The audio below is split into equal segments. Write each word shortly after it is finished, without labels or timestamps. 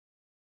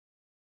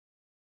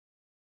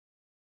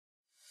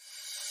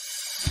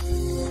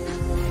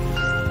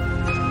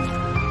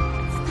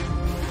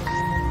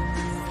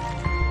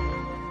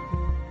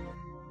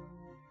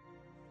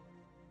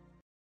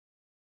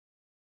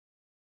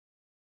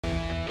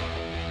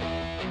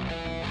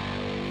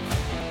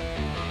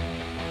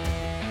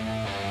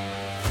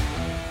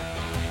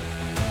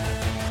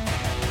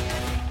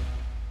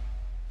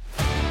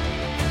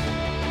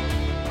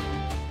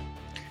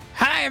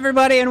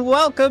everybody, and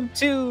welcome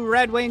to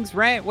Red Wings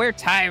Rant, where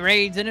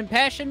tirades and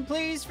impassioned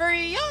pleas for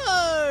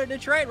your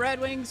Detroit Red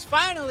Wings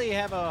finally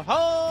have a home.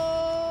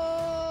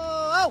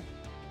 Oh,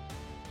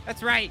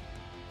 that's right.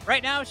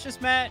 Right now, it's just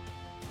Matt.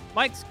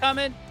 Mike's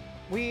coming.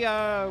 We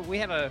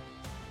have a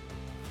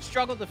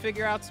struggle to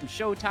figure out some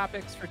show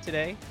topics for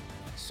today,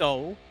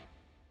 so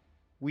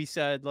we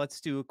said let's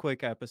do a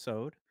quick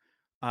episode.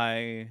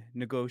 I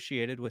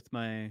negotiated with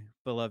my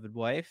beloved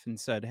wife and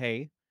said,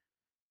 "Hey,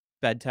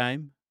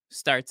 bedtime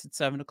starts at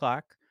 7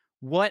 o'clock.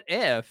 What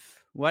if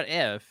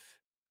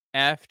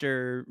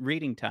after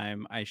reading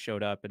time I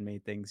showed up and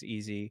made things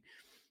easy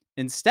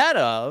instead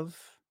of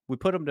we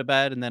put them to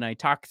bed and then I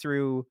talk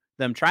through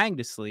them trying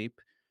to sleep?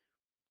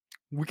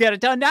 We get it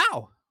done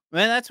now.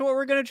 And that's what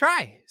we're going to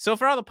try. So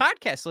for all the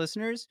podcast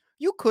listeners,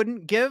 you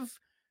couldn't give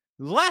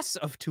less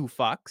of two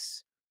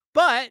fucks.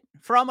 But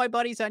for all my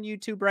buddies on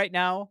YouTube right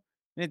now,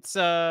 it's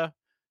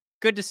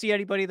good to see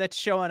anybody that's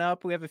showing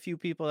up. We have a few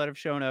people that have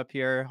shown up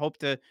here. Hope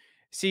to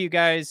see you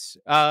guys.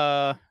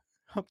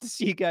 Hope to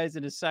see you guys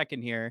in a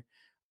second here.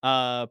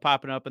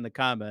 Popping up in the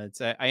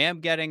comments. I am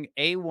getting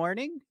a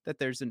warning that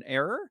there's an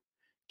error.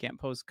 Can't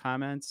post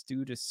comments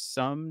due to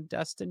some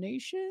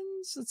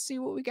destinations. Let's see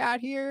what we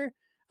got here.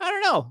 I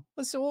don't know.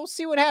 We'll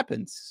see what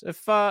happens.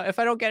 If I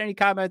don't get any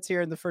comments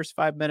here in the first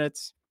 5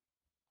 minutes,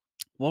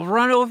 we'll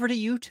run over to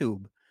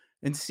YouTube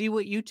and see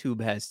what YouTube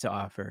has to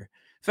offer.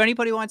 If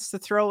anybody wants to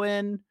throw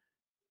in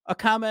a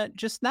comment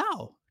just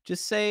now,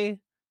 just say,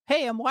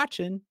 "Hey, I'm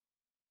watching,"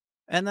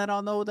 and then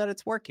I'll know that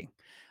it's working.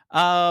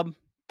 But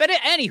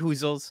any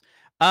hoozles,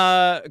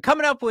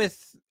 coming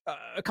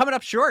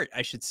up short,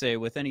 I should say,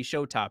 with any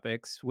show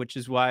topics, which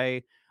is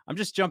why I'm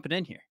just jumping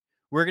in here.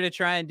 We're gonna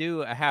try and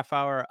do a half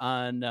hour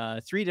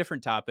on 3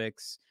 different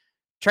topics: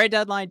 trade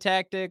deadline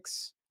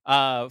tactics,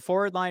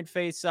 forward line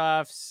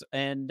faceoffs,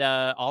 and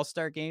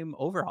all-star game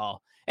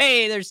overhaul.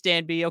 Hey, there's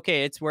Dan B.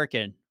 Okay, it's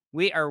working.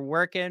 We are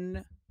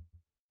working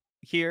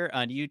here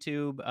on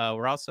YouTube.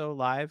 We're also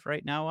live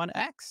right now on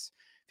X.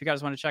 If you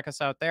guys want to check us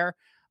out there.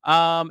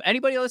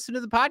 Anybody listen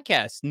to the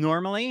podcast?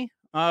 Normally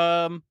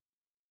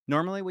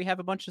we have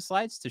a bunch of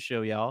slides to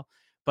show y'all,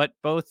 but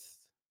both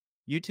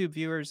YouTube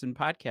viewers and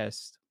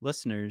podcast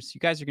listeners, you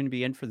guys are going to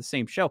be in for the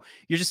same show.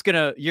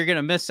 You're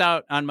gonna miss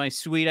out on my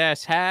sweet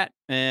ass hat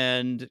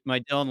and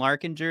my Dylan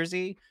Larkin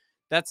jersey.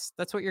 That's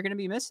what you're gonna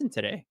be missing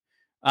today.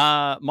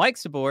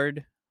 Mike's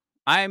aboard.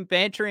 I'm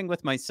bantering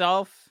with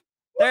myself.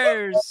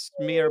 There's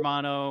me,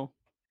 hermano.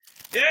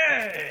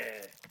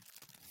 Yeah.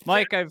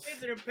 Mike, I've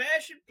Is it a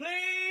passion,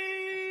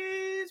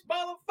 please,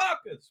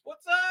 motherfuckers?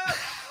 What's up?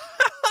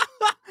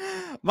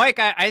 Mike,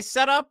 I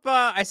set up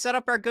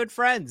our good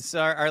friends,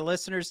 our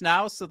listeners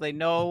now, so they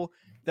know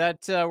that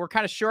we're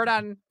kind of short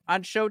on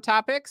show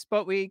topics,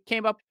 but we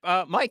came up.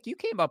 Mike, you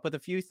came up with a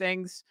few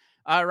things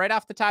right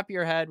off the top of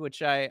your head,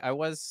 which I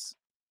was.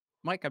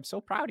 Mike, I'm so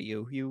proud of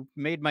you. You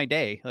made my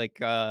day. Like,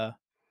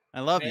 I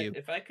love Man, you.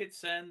 if I could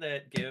send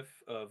that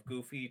gif of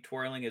Goofy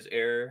twirling his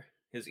ear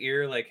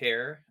like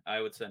hair,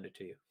 I would send it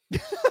to you.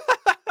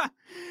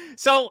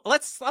 So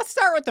let's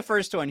start with the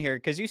first one here,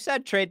 because you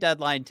said trade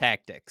deadline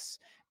tactics,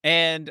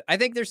 and I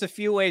think there's a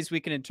few ways we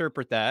can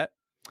interpret that.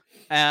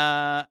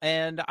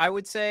 And I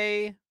would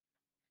say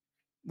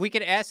we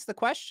could ask the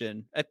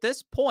question at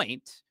this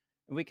point.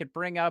 We could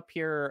bring up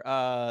here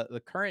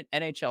the current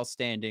NHL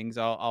standings.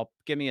 I'll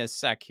give me a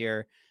sec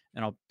here,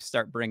 and I'll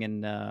start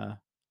bringing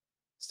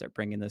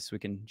this. We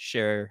can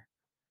share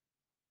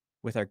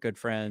with our good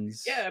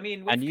friends. Yeah, I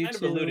mean, on we've kind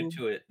of alluded YouTube.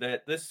 to it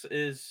that this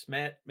is,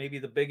 Matt, maybe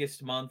the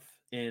biggest month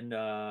in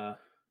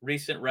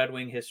recent Red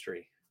Wing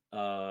history.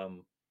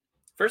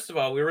 First of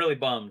all, we were really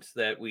bummed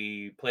that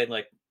we played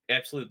like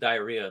absolute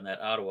diarrhea in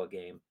that Ottawa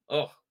game.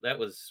 Oh, that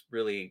was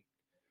really,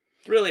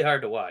 really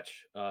hard to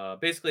watch.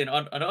 Basically, an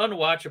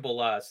unwatchable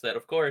loss. That,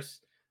 of course,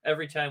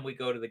 every time we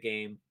go to the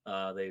game,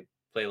 they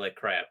play like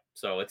crap.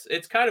 So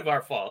it's kind of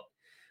our fault.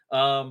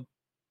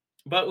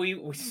 But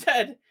we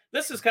said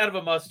this is kind of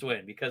a must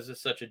win because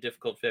it's such a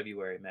difficult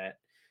February, Matt.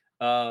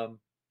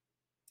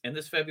 And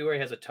this February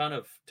has a ton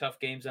of tough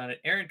games on it.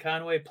 Aaron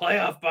Conway,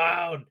 playoff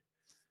bound.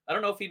 I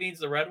don't know if he means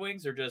the Red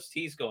Wings or just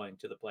he's going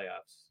to the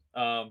playoffs.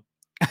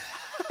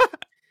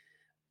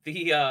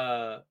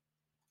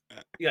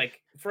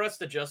 Like, for us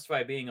to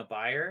justify being a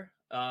buyer,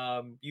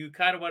 you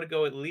kind of want to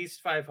go at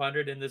least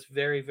 500 in this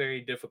very, very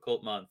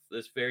difficult month,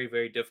 this very,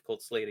 very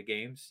difficult slate of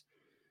games.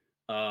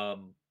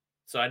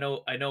 So I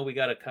know we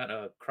got to kind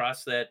of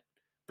cross that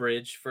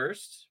bridge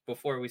first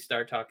before we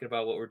start talking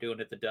about what we're doing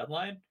at the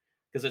deadline,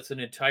 because it's an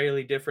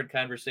entirely different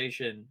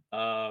conversation.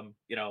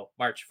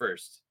 March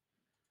 1st.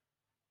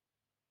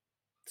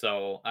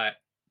 So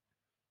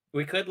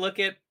we could look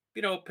at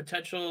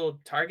potential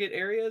target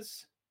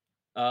areas.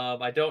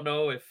 I don't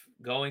know if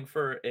going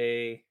for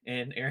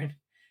and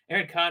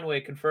Aaron Conway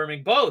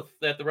confirming both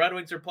that the Red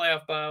Wings are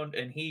playoff bound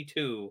and he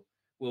too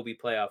will be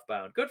playoff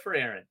bound. Good for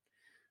Aaron.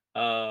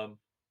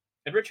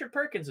 And Richard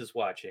Perkins is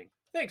watching.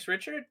 Thanks,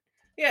 Richard.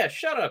 Yeah,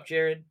 shut up,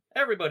 Jared.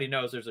 Everybody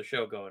knows there's a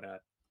show going on.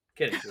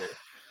 Kidding, Jared.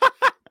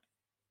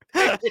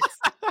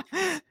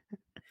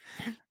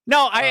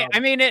 No, I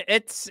Um, mean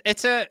it's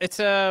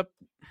a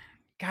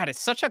God,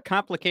 it's such a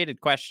complicated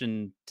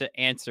question to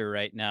answer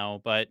right now,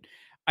 but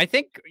I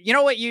think you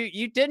know what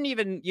you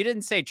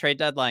didn't say trade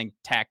deadline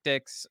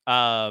tactics.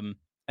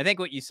 I think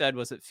what you said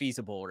was it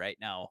feasible right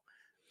now.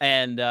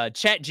 And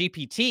Chat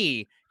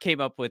GPT came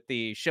up with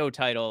the show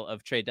title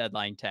of trade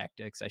deadline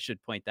tactics. I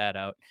should point that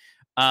out.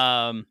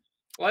 Um,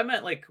 well, I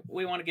meant like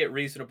we want to get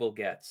reasonable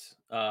gets.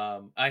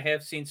 I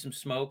have seen some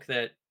smoke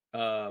that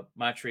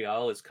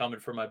Montreal is coming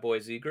for my boy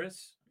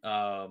Zegras,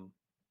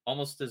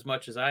 almost as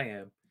much as I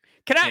am.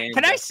 can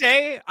And I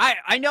say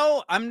I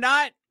know I'm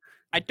not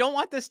I don't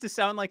want this to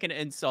sound like an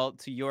insult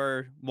to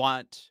your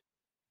want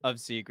of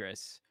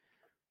Zegras.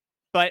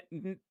 But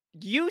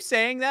you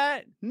saying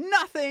that,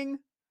 nothing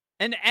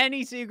in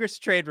any Zegras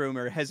trade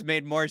rumor has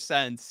made more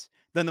sense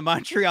than the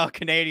Montreal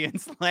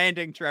Canadiens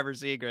landing Trevor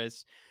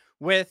Zegras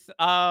with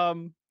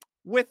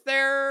with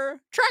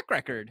their track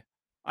record,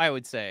 I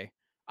would say.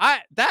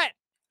 I that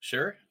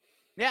sure,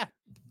 yeah.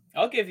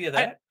 I'll give you I,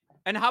 that.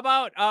 and how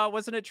about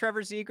wasn't it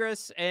Trevor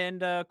Zegras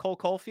and Cole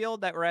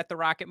Caulfield that were at the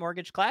Rocket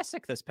Mortgage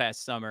Classic this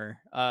past summer?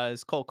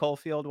 As Cole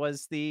Caulfield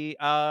was the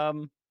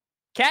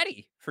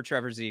caddy for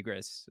Trevor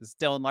Zegras, as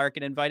Dylan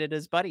Larkin invited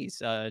his buddies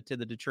to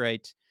the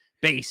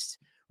Detroit-based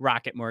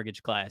Rocket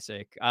Mortgage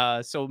Classic.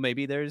 So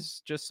maybe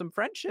there's just some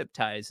friendship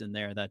ties in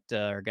there that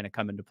are going to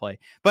come into play.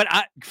 But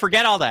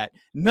forget all that.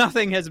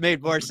 Nothing has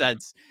made more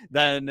sense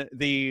than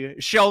the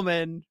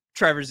showman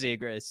Trevor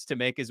Zegras to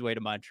make his way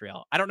to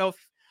Montreal. I don't know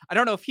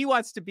if he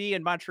wants to be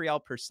in Montreal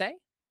per se,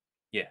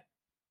 Yeah.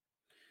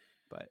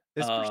 but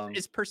Um,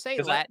 is per se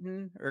because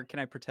Latin, or can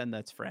I pretend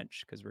that's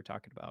French because we're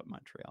talking about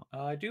Montreal?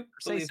 I do Per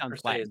se believe per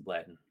sounds se is Latin.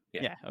 Latin.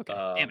 Yeah. Yeah. Okay.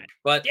 Damn it.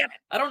 But Damn it.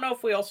 I don't know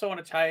if we also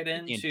want to tie it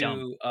I'm being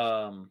dumb.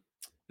 into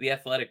the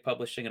Athletic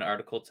publishing an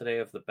article today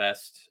of the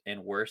best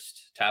and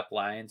worst top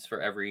lines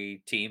for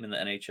every team in the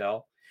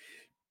NHL.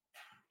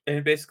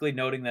 And basically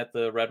noting that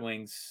the Red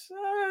Wings,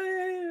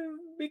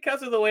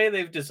 because of the way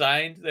they've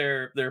designed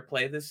their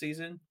play this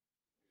season,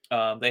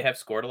 they have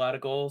scored a lot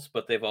of goals,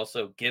 but they've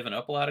also given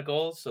up a lot of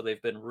goals. So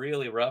they've been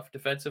really rough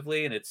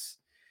defensively, and it's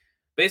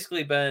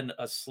basically been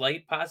a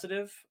slight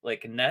positive,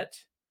 like net.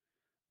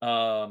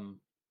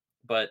 Um,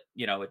 but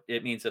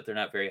it means that they're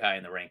not very high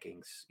in the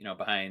rankings.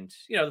 Behind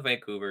the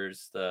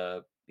Vancouvers,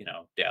 the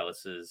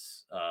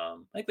Dallases. I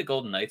think the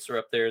Golden Knights are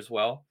up there as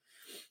well.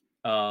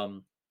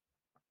 Um,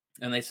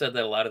 and they said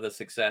that a lot of the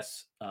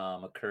success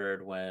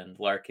occurred when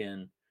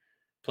Larkin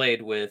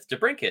played with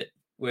DeBrincat,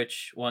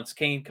 which once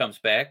Kane comes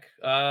back,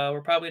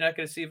 we're probably not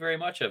going to see very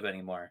much of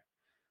anymore.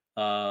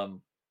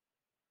 Um,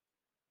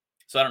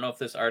 so I don't know if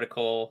this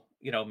article,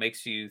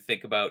 makes you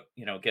think about,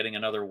 getting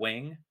another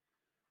wing,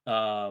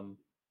 um,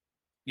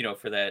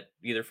 for that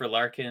either for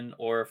Larkin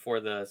or for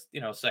the,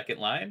 second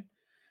line.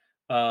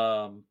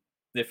 Um,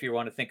 if you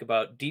want to think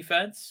about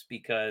defense,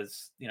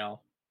 because,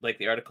 like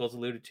the articles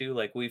alluded to,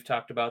 like we've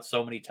talked about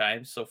so many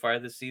times so far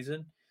this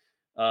season,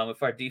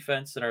 if our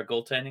defense and our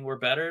goaltending were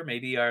better,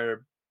 maybe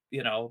our,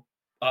 you know,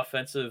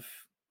 offensive,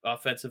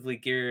 offensively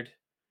geared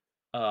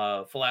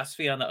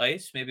philosophy on the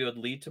ice, maybe it would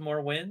lead to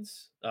more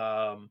wins.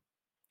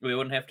 We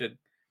wouldn't have to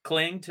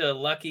cling to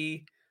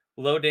lucky,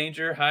 low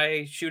danger,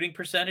 high shooting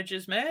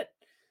percentages, Matt.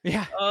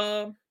 Yeah.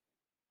 Um,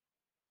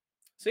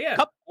 so yeah,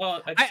 Cup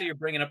well, I I see you're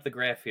bringing up the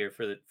graph here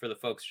for the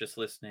folks just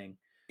listening.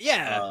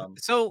 Yeah. Um,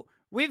 So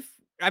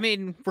I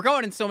mean, we're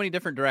going in so many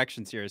different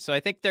directions here. So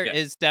I think there yeah,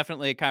 is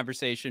definitely a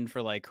conversation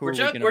for like who we're are we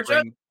just going to we're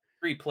just bring.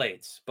 3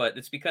 plates, but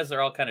it's because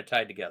they're all kind of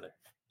tied together.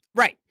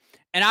 Right.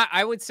 And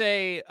I would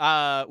say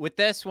with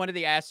this, one of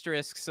the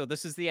asterisks, so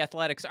this is the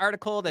Athletics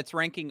article that's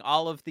ranking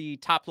all of the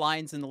top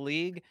lines in the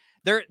league.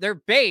 Their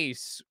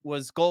base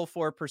was goal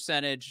for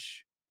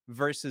percentage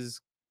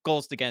versus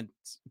goals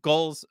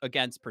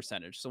against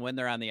percentage. So when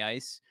they're on the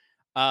ice.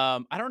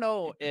 I don't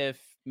know if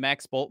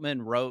Max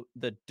Boltman wrote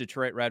the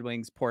Detroit Red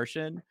Wings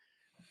portion.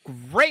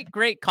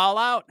 Great call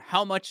out.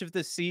 How much of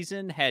the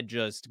season had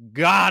just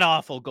god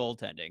awful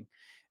goaltending,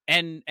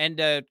 and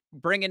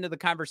bring into the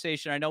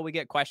conversation. I know we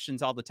get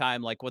questions all the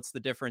time, like what's the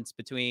difference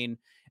between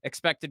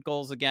expected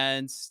goals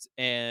against,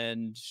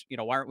 and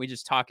why aren't we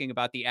just talking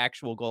about the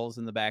actual goals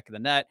in the back of the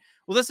net?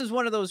 Well, this is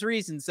one of those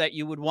reasons that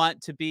you would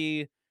want to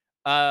be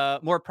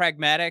more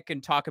pragmatic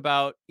and talk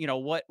about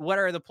what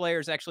are the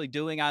players actually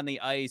doing on the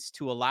ice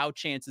to allow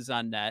chances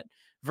on net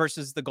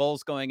versus the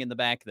goals going in the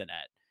back of the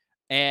net.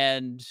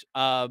 And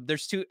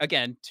there's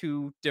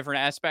two different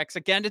aspects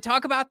again to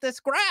talk about this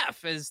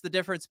graph is the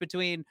difference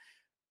between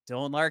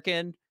Dylan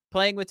Larkin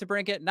playing with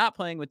DeBrincat, not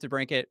playing with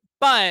DeBrincat.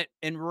 But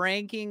in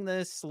ranking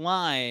this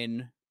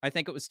line, I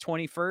think it was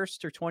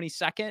 21st or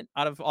 22nd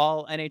out of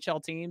all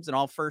NHL teams and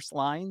all first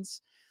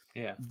lines.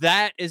 Yeah,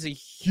 That is a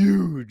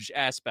huge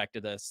aspect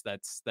of this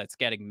that's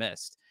getting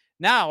missed.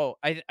 Now,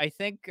 I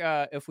think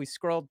if we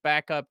scroll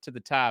back up to the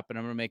top, and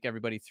I'm going to make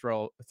everybody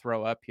throw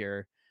up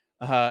here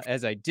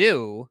as I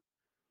do.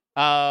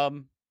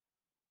 Um,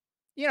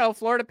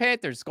 Florida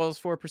Panthers goals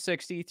for per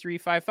 60,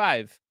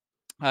 3.55.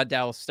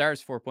 Dallas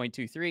Stars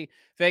 4.23.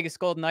 Vegas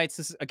Golden Knights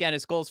is again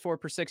is goals for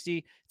per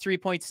 60,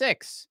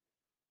 3.6.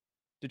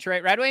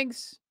 Detroit Red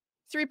Wings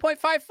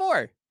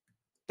 3.54.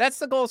 That's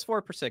the goals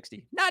for per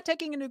 60. Not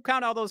taking into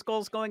account all those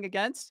goals going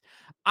against.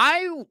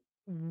 I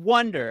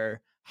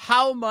wonder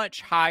how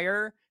much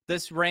higher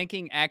this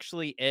ranking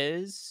actually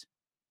is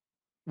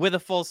with a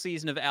full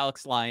season of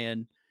Alex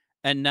Lyon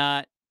and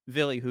not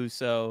Billy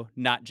Huso,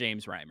 not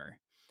James Reimer.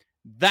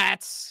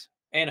 That's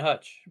And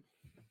Hutch.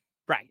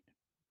 right.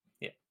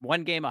 Yeah.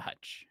 One game a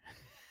hutch.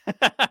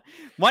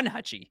 One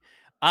hutchie.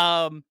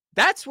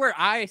 That's where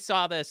I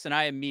saw this and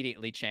I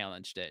immediately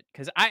challenged it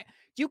because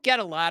you get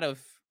a lot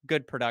of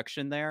good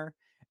production there.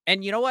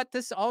 And you know what?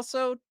 This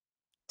also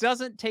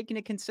doesn't take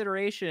into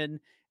consideration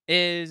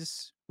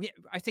is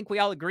I think we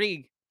all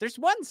agree there's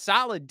one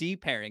solid D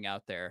pairing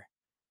out there.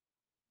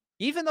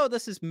 Even though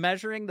this is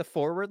measuring the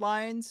forward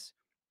lines,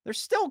 there's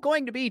still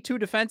going to be two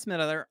defensemen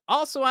that are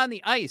also on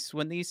the ice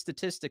when these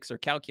statistics are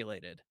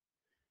calculated.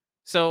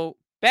 So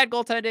bad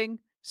goaltending,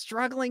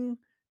 struggling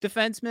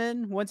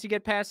defensemen once you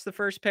get past the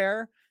first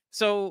pair.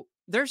 So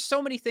there's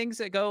so many things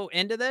that go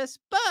into this,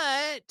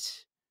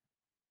 but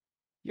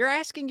you're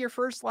asking your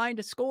first line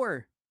to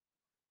score.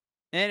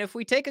 And if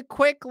we take a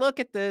quick look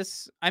at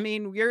this, I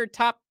mean, you're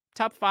top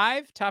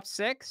 5, top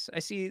 6. I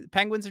see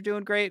Penguins are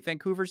doing great,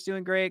 Vancouver's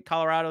doing great,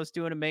 Colorado's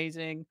doing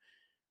amazing.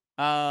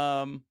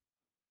 Um,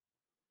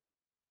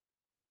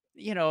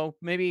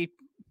 maybe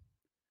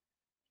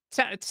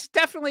it's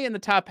definitely in the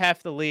top half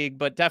of the league,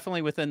 but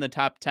definitely within the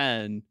top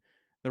 10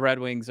 the Red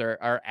Wings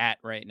are at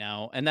right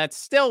now. And that's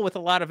still with a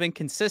lot of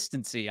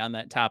inconsistency on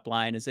that top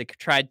line as they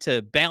tried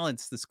to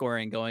balance the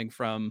scoring going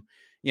from,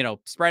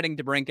 spreading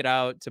DeBrincat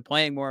out to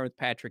playing more with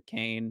Patrick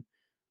Kane.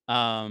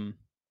 Um,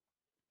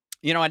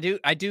 I do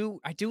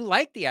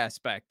like the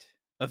aspect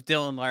of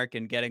Dylan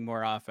Larkin getting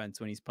more offense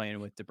when he's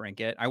playing with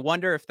DeBrincat. I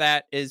wonder if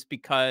that is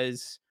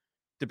because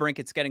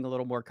DeBrincat's getting a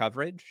little more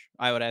coverage.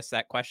 I would ask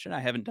that question.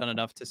 I haven't done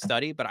enough to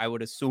study, but I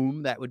would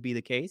assume that would be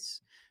the case.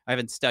 I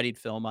haven't studied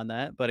film on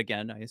that, but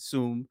again, I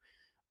assume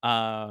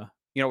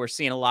we're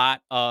seeing a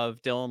lot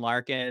of Dylan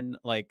Larkin.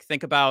 Like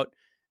think about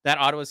that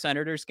Ottawa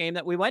Senators game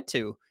that we went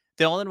to.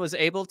 Dylan was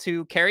able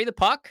to carry the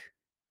puck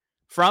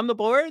from the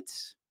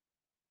boards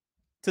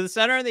to the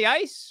center of the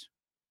ice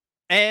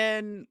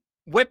and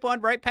whip one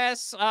right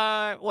past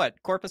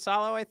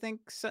Corpusalo, I think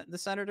the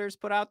Senators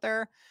put out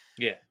there.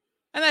 Yeah.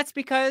 And that's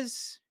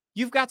because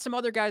you've got some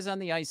other guys on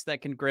the ice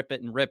that can grip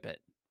it and rip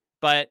it.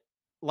 But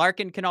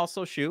Larkin can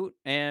also shoot,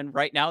 and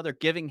right now they're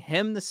giving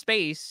him the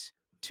space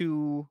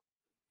to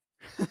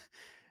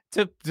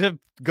to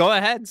go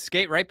ahead,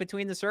 skate right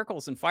between the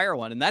circles and fire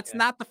one. And that's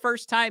not the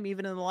first time,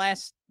 even in the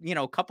last,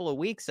 couple of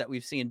weeks that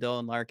we've seen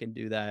Dylan Larkin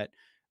do that.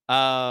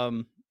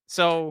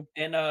 So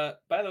And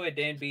by the way,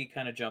 Dan B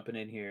kind of jumping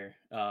in here.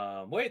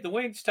 Wait, the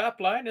Wings top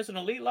line is an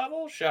elite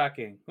level?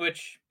 Shocking.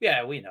 Which,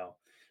 yeah, we know.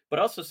 But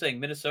also saying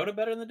Minnesota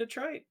better than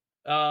Detroit.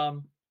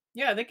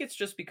 Yeah, I think it's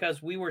just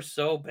because we were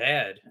so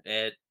bad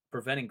at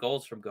preventing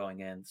goals from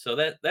going in. So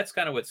that's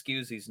kind of what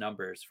skews these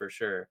numbers for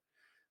sure.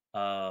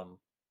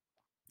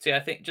 See, I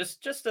think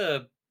just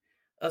a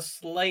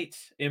slight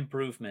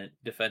improvement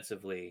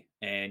defensively,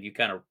 and you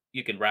can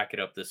rack it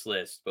up this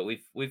list. But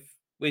we've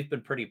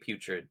been pretty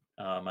putrid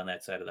on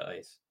that side of the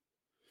ice.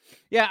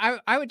 yeah,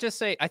 I would just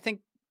say I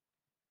think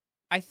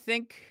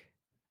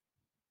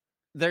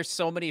there's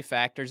so many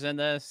factors in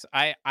this.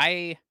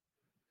 I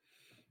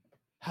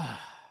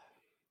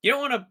You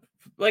don't want to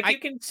like I you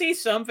can see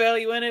some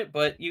value in it,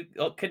 but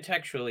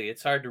contextually,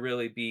 it's hard to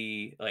really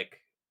be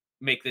like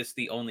make this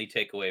the only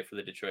takeaway for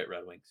the Detroit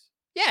Red Wings.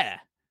 yeah,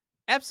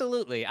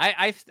 absolutely.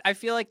 I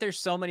feel like there's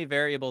so many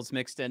variables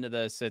mixed into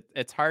this.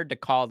 It's hard to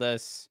call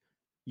this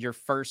your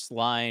first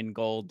line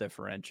goal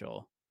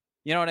differential.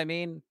 You know what I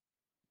mean?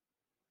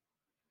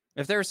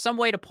 If there's some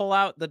way to pull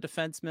out the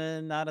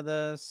defenseman out of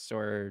this,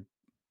 or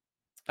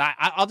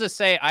I'll just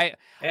say As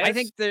I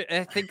think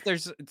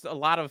there's a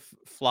lot of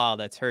flaw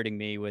that's hurting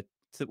me with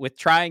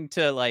trying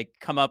to like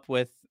come up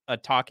with a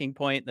talking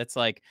point that's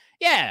like,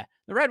 yeah,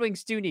 the Red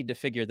Wings do need to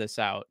figure this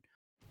out.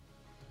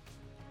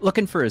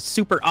 Looking for a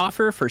super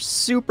offer for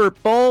Super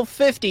Bowl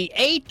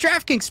 58?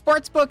 DraftKings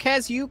Sportsbook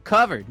has you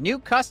covered. New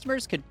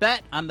customers could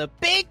bet on the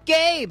big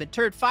game and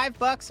turn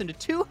 $5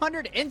 into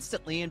 $200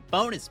 instantly in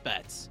bonus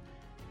bets.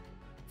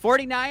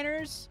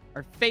 49ers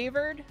are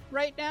favored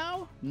right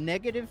now,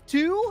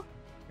 -2.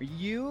 Are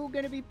you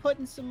going to be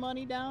putting some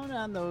money down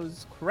on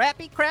those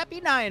crappy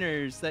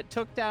Niners that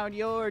took down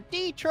your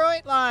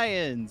Detroit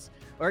Lions?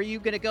 Or are you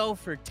going to go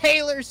for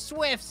Taylor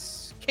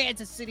Swift's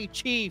Kansas City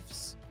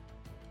Chiefs?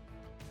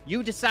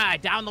 You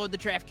decide. Download the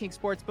DraftKings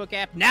Sportsbook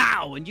app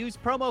now and use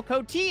promo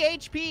code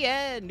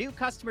THPN. New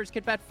customers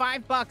can bet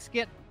 $5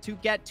 get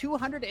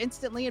 $200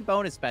 instantly in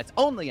bonus bets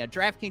only on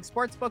DraftKings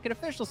Sportsbook, an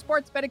official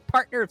sports betting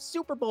partner of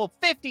Super Bowl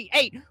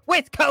 58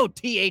 with code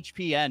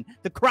THPN.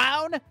 The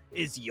crown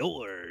is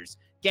yours.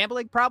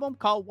 Gambling problem?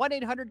 Call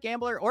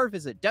 1-800-GAMBLER or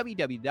visit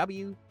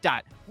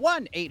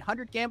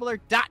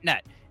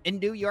www.1800gambler.net. In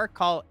New York,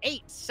 call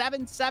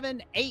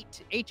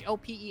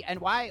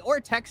 877-8-HOPENY or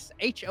text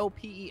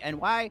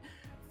HOPENY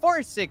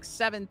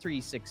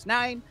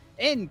 467-369.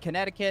 in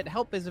Connecticut.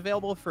 Help is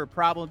available for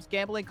problems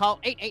gambling. Call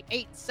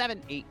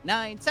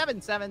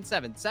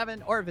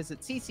 888-789-7777 or visit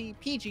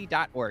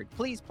ccpg.org.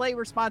 Please play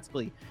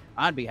responsibly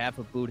on behalf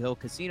of Boot Hill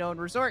Casino and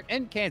Resort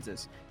in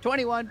Kansas.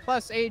 21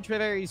 plus age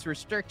varies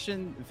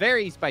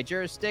by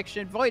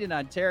jurisdiction. Void in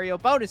Ontario.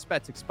 Bonus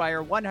bets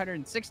expire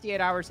 168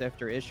 hours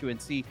after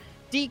issuance. See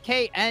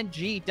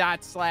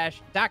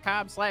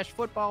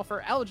dkng.com/football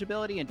for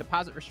eligibility and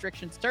deposit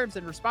restrictions, terms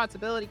and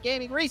responsibility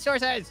gaming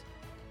resources.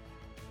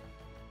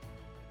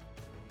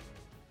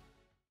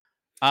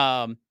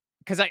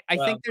 Because I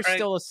Well, think there's Craig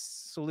still a Craig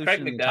solution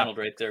in the top McDonald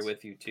right there six.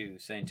 with you too,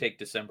 saying take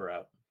December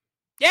out.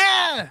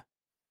 Yeah,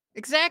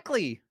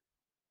 exactly.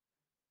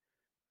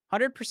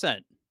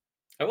 100%.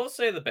 I will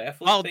say the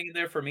baffling Well, thing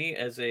there for me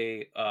as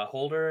a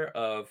holder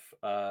of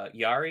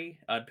Yari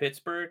on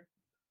Pittsburgh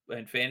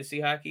and fantasy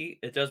hockey,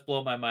 it does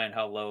blow my mind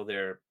how low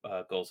their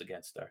goals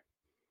against are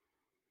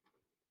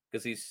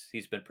because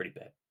he's been pretty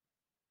bad.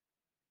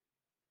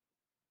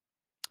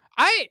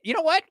 you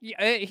know what?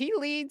 He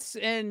leads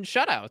in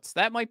shutouts.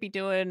 That might be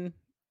doing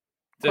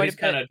So quite a he's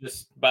kind bit. of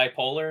just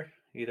bipolar,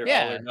 either all or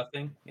Yeah.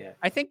 nothing. Yeah,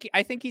 I think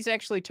he's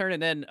actually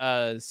turning in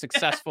a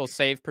successful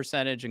save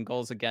percentage and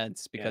goals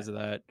against yeah. because of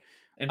that.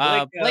 And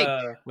Blake,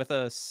 Blake with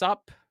a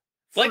sup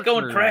Blake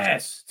going Fertmers.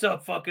 crass. What's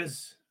up,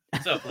 fuckers?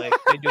 What's up, Blake?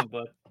 How you doing,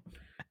 bud?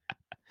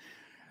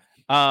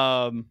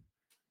 Um,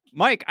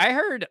 Mike, I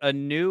heard a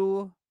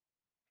brand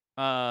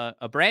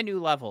new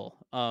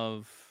level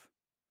of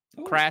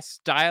Ooh, crass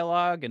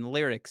dialogue and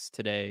lyrics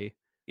today.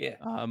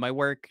 yeah. My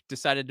work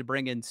decided to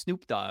bring in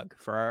Snoop Dogg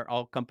for our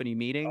all company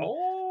meeting.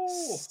 Oh,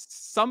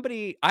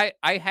 Somebody, I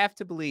have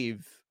to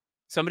believe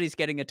somebody's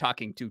getting a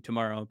talking to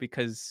tomorrow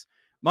because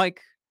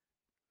Mike,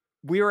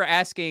 we were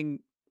asking,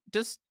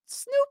 does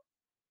Snoop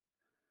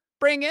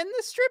bring in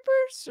the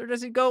strippers or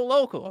does he go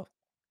local?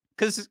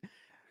 Because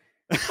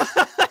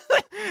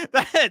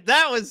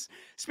that was,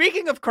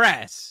 speaking of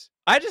crass.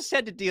 I just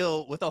had to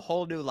deal with a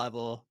whole new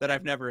level that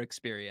I've never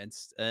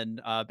experienced,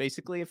 and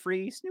basically a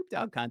free Snoop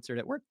Dogg concert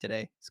at work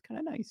today. It's kind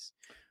of nice.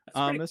 that's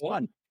pretty It's cool.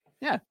 fun.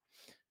 Yeah.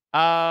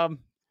 Um.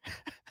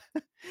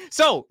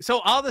 So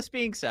all this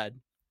being said,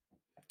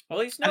 Well,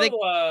 he's I no think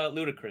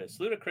Ludacris.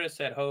 Ludacris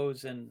had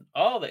hoes in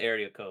all the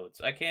area codes.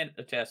 I can't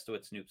attest to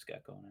what Snoop's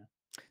got going on.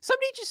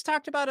 somebody just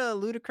talked about a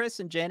Ludacris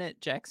and Janet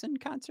Jackson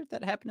concert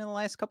that happened in the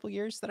last couple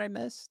years that I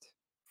missed.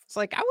 It's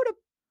like I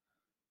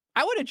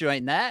would have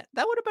joined that.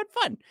 That would have been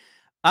fun.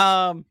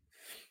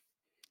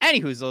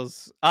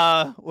 Anyhoozles.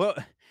 Well,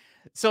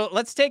 so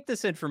let's take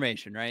this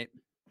information, right?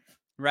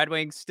 Red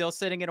Wings still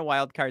sitting in a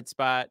wild card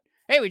spot.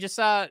 Hey, we just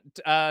saw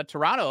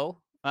Toronto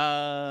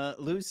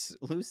lose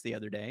the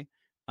other day.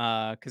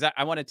 Because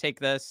I want to take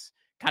this,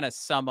 kind of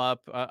sum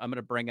up. I'm going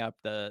to bring up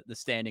the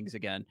standings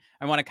again.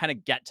 I want to kind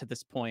of get to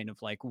this point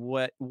of like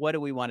what do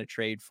we want to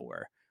trade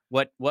for?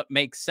 What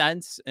makes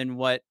sense and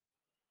what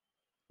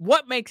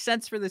makes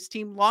sense for this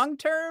team long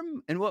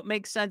term and what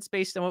makes sense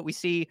based on what we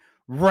see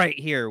right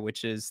here,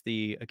 which is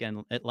the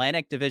again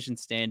Atlantic Division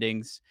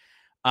standings.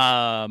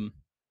 Um,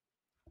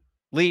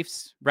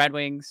 Leafs, Red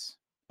Wings,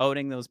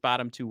 owning those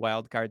bottom two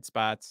wild card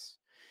spots.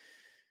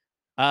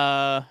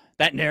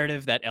 That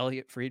narrative that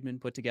Elliot Friedman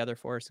put together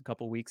for us a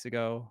couple weeks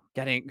ago,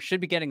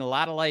 should be getting a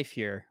lot of life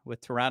here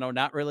with Toronto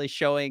not really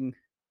showing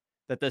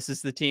that this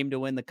is the team to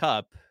win the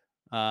cup.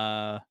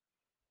 Uh,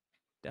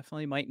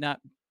 Definitely might not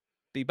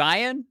be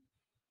buying.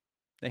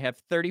 They have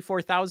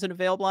 34,000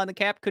 available on the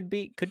cap. Could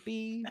be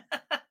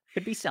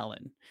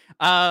selling.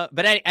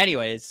 But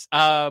anyways,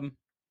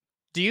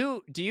 do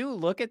you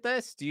look at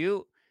this? Do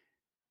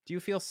you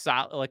feel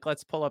solid? Like,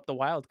 let's pull up the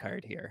wild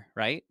card here,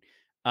 right?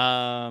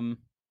 Um,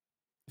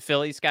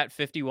 Philly's got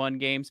 51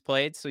 games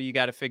played, so you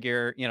got to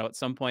figure, at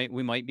some point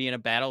we might be in a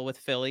battle with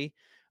Philly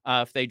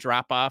if they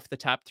drop off the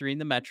top three in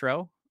the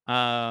Metro.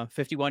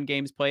 51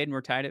 games played, and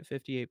we're tied at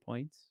 58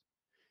 points.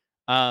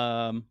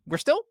 We're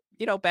still,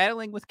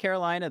 battling with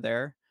Carolina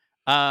there.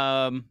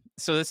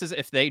 So this is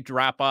if they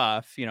drop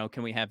off,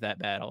 can we have that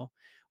battle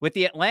with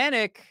the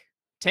Atlantic?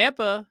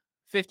 Tampa,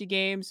 50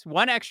 games,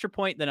 one extra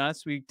point than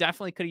us. We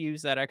definitely could have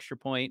used that extra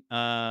point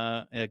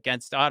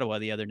against Ottawa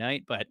the other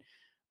night, but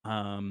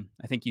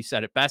I think you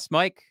said it best,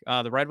 Mike.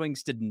 The Red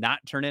Wings did not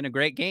turn in a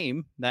great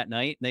game that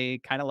night. They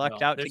kind of lucked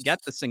No, out to there's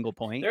get the single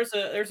point.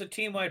 there's a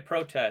team wide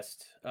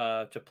protest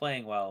to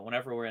playing well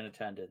whenever we're in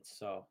attendance.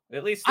 So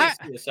at least they I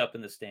see us up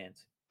in the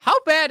stands. How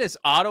bad is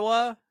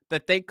Ottawa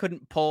that they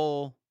couldn't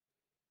pull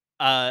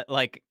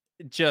like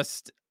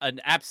just an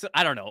absolute,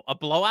 I don't know, a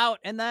blowout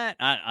in that?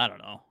 I don't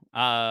know.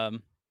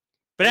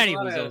 But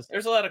anywho,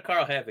 There's a lot of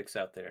Carl Havocks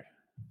out there.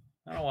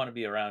 I don't want to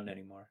be around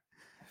anymore.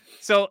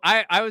 so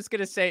I was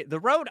gonna say the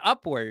road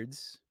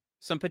upwards,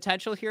 some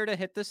potential here to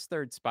hit this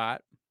third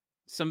spot,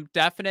 some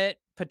definite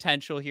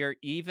potential here,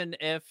 even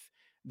if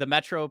the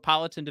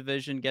Metropolitan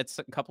Division gets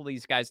a couple of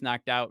these guys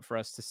knocked out for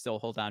us to still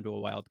hold on to a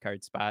wild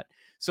card spot.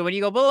 So when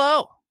you go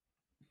below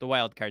the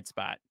wild card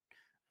spot,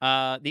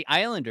 the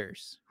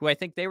Islanders, who I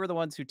think they were the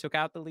ones who took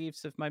out the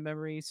Leafs, if my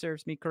memory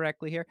serves me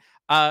correctly here.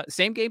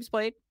 Same games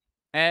played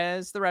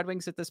as the Red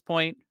Wings at this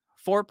point,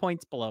 4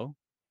 points below.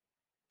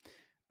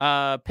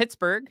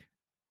 Pittsburgh,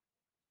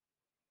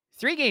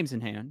 3 games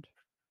in hand,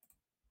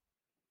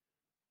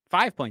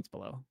 5 points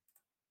below.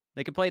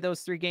 They could play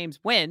those 3 games,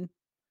 win.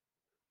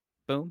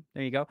 Boom,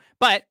 there you go.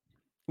 But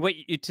what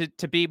you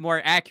to be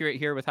more accurate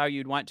here with how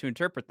you'd want to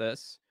interpret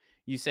this,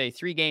 you say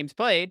 3 games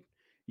played,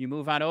 you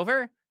move on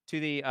over to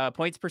the,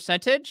 points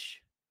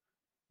percentage.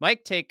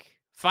 Mike, take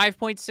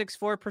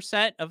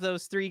 5.64% of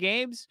those 3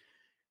 games.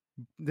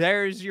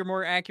 There's your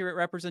more accurate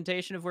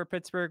representation of where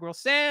Pittsburgh will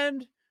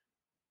stand.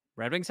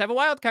 Red Wings have a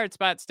wild card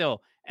spot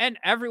still, and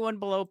everyone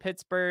below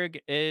Pittsburgh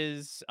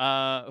is,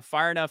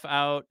 far enough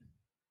out.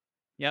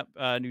 Yep,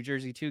 New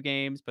Jersey 2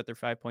 games, but they're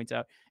 5 points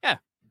out. Yeah,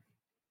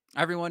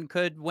 everyone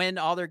could win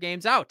all their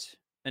games out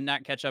and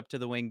not catch up to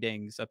the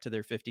Wingdings up to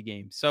their 50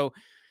 games. So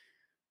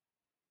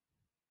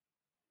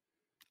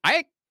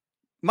I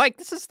Mike,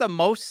 this is the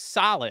most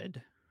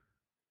solid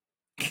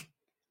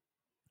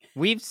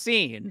we've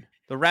seen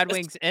the Red This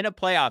Wings in a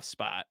playoff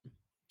spot.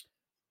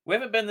 We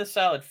haven't been this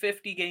solid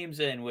 50 games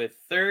in with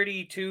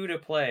 32 to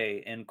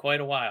play in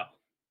quite a while.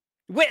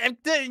 Wait,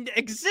 the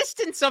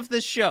existence of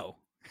this show.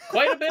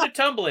 Quite a bit of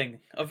tumbling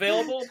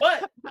available,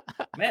 but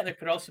man, there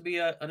could also be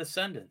an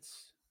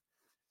ascendance.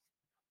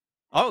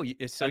 Oh,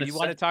 so An you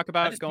want to ascent. talk I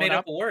about just going made up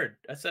up? a word.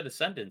 I said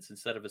ascendance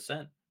instead of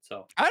ascent.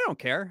 So I don't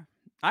care.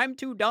 I'm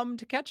too dumb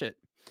to catch it.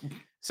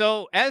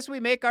 So as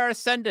we make our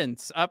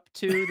ascendance up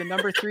to the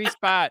number 3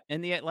 spot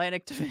in the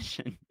Atlantic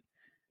Division,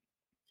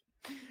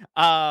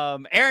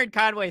 Aaron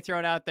Conway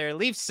thrown out there.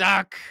 Leafs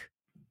suck.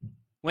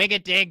 Wing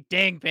it, ding,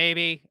 ding,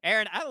 baby.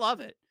 Aaron, I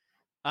love it.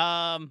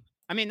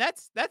 I mean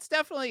that's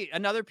definitely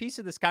another piece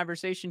of this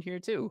conversation here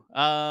too.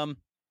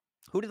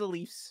 Who do the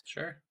Leafs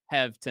sure.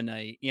 have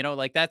tonight? You know,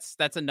 like that's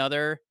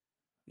another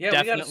Yeah, we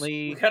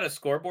definitely. got a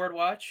scoreboard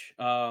watch.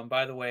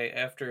 By the way,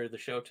 after the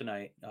show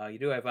tonight, you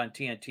do have on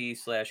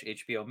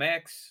TNT/HBO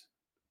Max,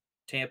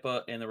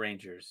 Tampa and the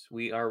Rangers.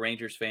 We are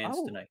Rangers fans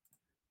Oh tonight.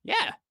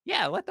 yeah,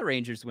 yeah. Let the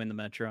Rangers win the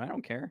Metro. I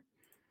don't care.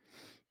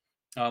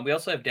 We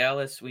also have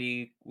Dallas.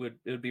 It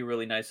would be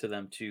really nice of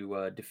them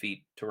to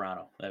defeat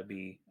Toronto. I'd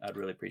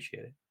really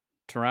appreciate it.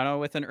 Toronto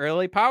with an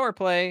early power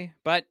play,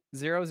 but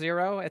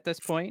 0-0 at this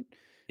point.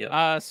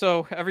 Yep.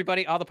 So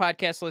everybody, all the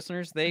podcast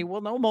listeners, they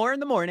will know more in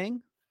the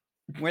morning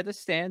where this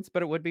stands,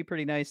 but it would be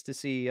pretty nice to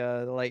see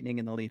the Lightning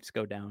and the Leafs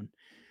go down.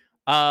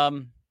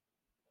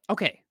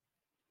 Okay.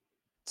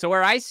 So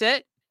where I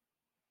sit,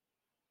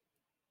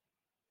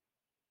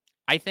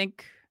 I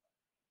think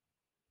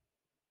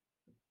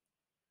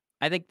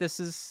this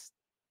is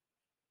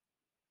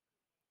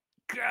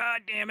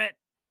God damn it.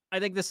 I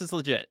think this is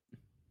legit.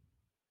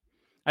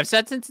 I've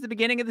said since the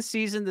beginning of the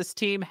season this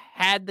team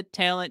had the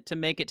talent to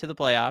make it to the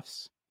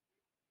playoffs.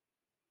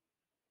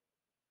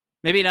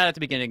 Maybe not at the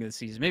beginning of the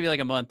season. Maybe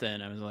like a month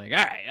in, I was like, all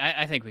right,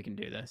 I think we can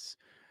do this.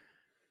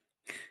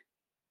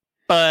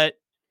 But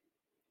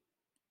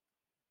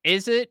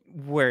is it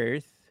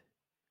worth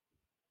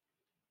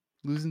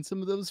losing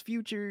some of those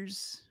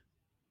futures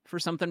for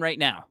something right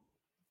now?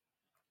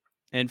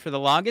 And for the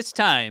longest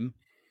time,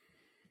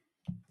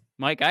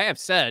 Mike, I have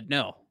said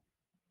no.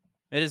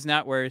 It is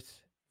not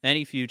worth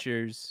any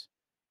futures.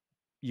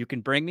 You can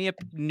bring me a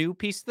new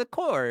piece of the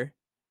core,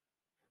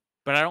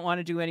 but I don't want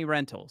to do any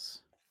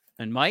rentals.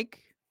 And Mike,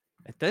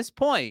 at this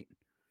point,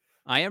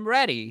 I am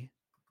ready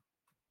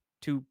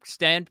to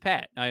stand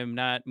pat. I am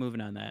not moving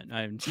on that.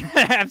 I'm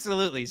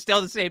absolutely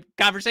still the same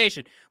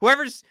conversation.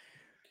 Whoever's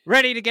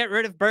ready to get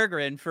rid of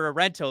Bergeron for a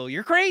rental,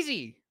 you're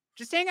crazy.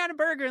 Just hang on to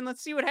Bergeron and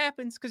let's see what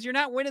happens because you're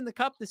not winning the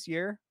cup this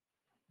year.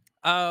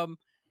 But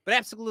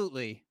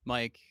absolutely,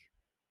 Mike.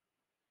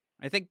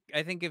 I think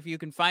if you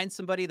can find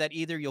somebody that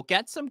either you'll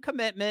get some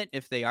commitment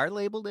if they are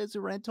labeled as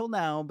a rental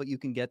now, but you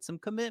can get some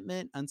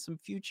commitment on some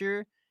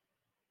future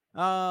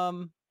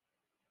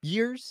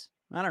years.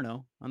 I don't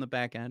know, on the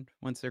back end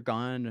once they're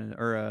gone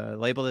or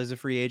labeled as a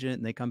free agent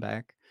and they come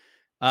back.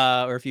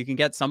 Or if you can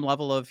get some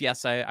level of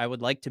yes, I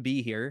would like to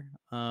be here.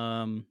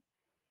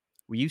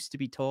 We used to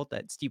be told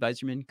that Steve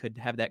Yzerman could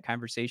have that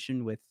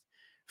conversation with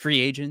free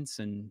agents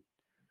and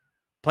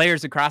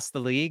players across the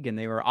league, and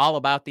they were all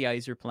about the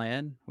Yzer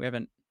plan. We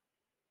haven't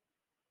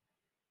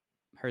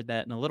heard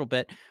that in a little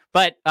bit,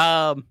 but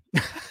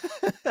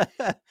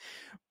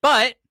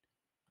but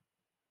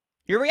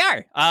here we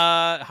are.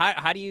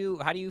 How do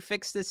you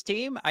fix this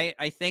team?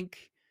 I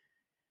think,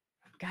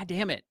 God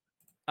damn it.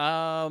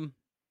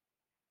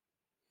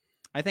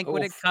 I think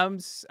when Oof.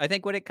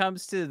 when it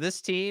comes to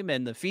this team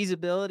and the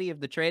feasibility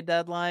of the trade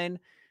deadline,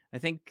 I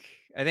think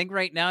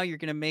right now you're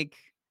going to make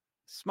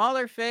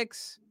smaller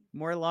fix,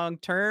 more long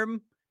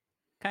term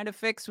kind of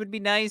fix would be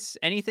nice.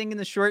 Anything in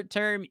the short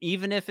term,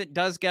 even if it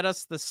does get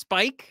us the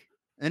spike.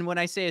 And when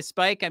I say a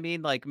spike, I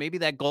mean like maybe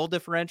that goal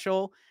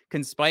differential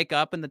can spike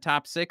up in the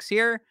top 6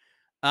 here.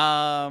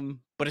 But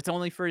it's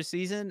only for a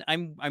season.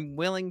 I'm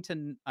willing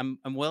to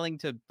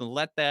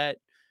let that,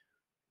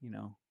 you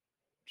know,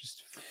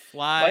 just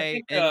Well, I fly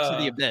think into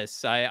the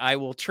abyss. I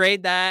will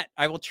trade that.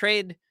 I will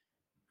trade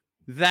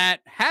that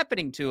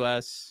happening to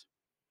us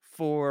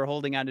for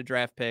holding on to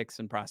draft picks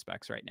and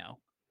prospects right now.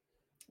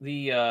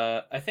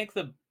 I think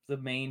the the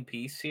main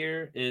piece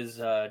here is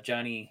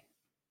Johnny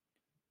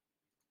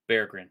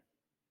Beargrin,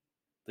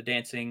 the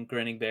dancing,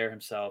 grinning bear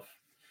himself.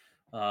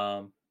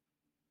 Um,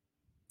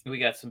 we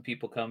got some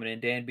people coming in,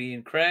 Dan B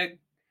and Craig.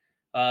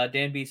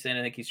 Dan B saying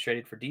I think he's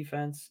traded for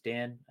defense.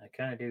 Dan, I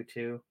kind of do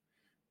too.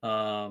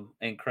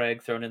 And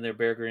Craig throwing in their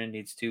Beargrin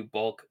needs to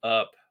bulk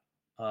up.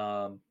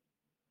 Um,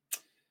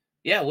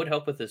 yeah, it would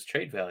help with his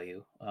trade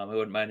value. I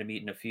wouldn't mind him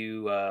eating a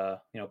few,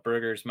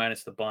 burgers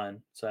minus the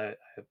bun. So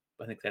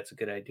I think that's a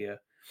good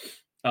idea.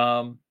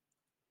 Um,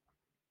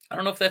 I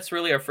don't know if that's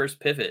really our first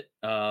pivot.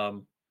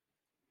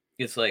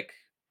 It's like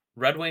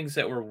Red Wings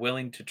that were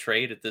willing to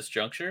trade at this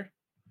juncture.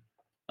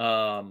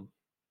 Um,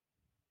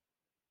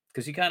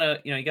 because you kind of,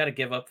 you got to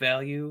give up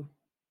value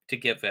to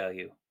get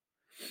value.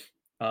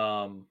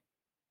 Um,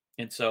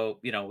 and so,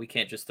 we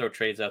can't just throw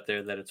trades out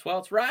there that it's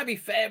Robbie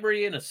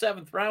Fabry and a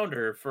seventh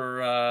rounder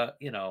for,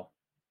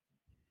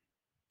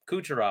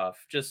 Kucherov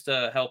just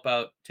to help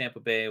out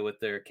Tampa Bay with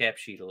their cap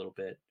sheet a little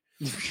bit.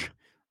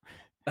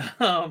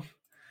 Um,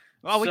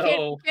 Well, we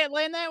so can't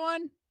land that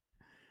one?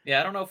 yeah,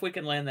 I don't know if we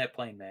can land that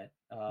plane, Matt.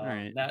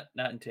 Alright.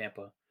 Not in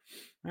Tampa.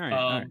 Alright.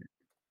 Um,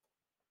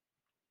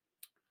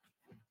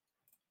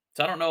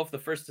 so I don't know if the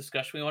first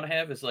discussion we want to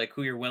have is like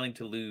who you're willing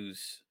to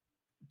lose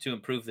to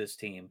improve this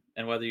team,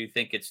 and whether you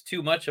think it's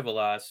too much of a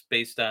loss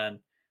based on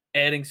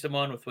adding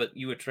someone with what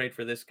you would trade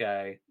for this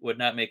guy would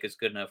not make us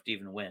good enough to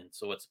even win.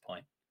 So what's the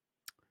point?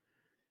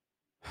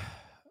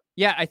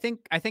 Yeah, I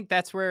think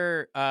that's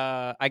where,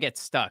 I get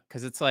stuck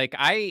because it's like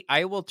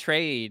I will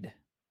trade.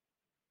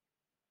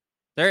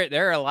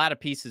 There are a lot of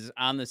pieces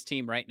on this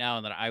team right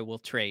now that I will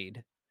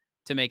trade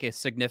to make a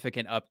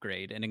significant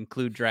upgrade and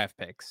include draft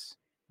picks,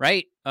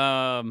 right?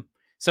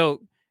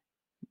 So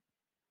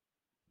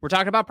we're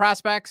talking about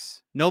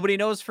prospects. Nobody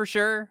knows for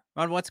sure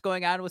on what's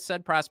going on with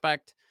said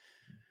prospect.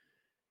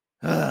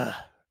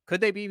 Could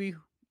they be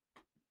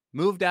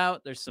moved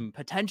out? There's some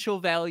potential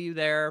value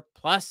there,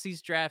 plus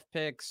these draft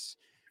picks.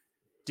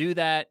 Do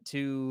that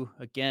to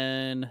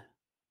again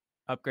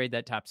upgrade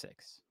that top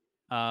six.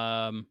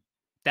 Um,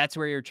 that's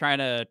where you're trying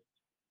to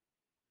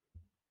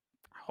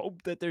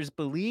hope that there's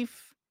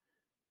belief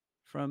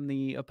from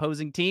the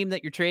opposing team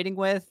that you're trading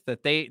with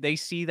that they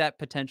see that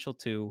potential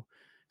too.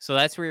 So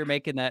that's where you're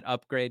making that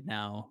upgrade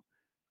now.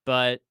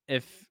 But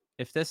if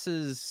this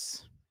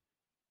is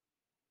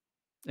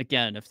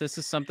again, if this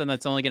is something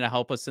that's only going to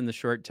help us in the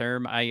short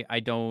term, I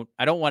don't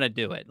want to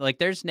do it. Like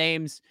there's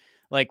names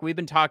like we've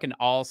been talking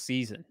all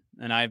season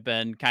and I've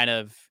been kind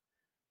of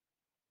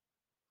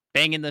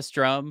banging this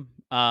drum.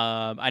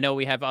 I know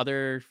we have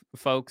other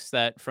folks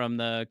that from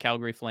the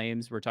Calgary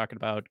Flames. We're talking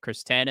about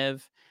Chris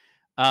Tanev.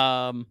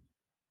 Um,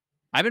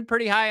 I've been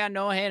pretty high on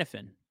Noah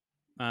Hannafin.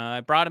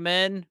 I brought him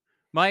in,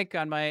 Mike,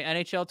 on my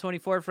NHL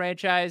 24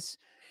 franchise.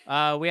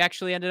 We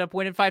actually ended up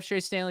winning 5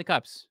 straight Stanley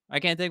Cups. I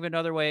can't think of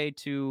another way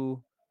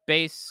to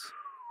base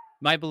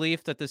my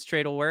belief that this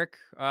trade will work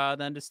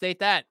than to state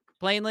that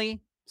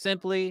plainly,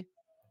 simply,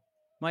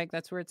 Mike,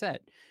 that's where it's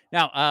at.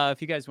 Now,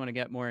 if you guys want to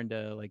get more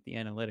into like the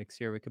analytics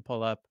here, we could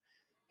pull up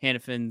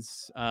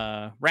Hannafin's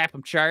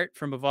Rap'em chart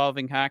from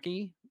Evolving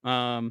Hockey.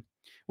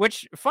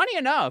 Which funny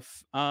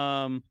enough,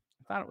 I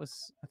thought it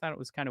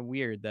was kind of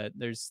weird that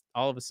there's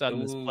all of a sudden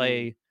this Ooh,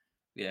 play.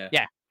 yeah.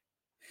 Yeah,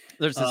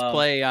 there's this Um,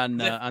 play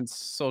the on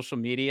social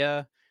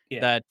media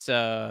yeah.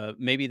 that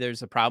maybe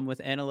there's a problem with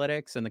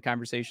analytics, and the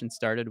conversation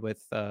started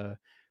with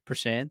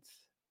Prashanth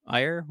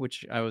Iyer,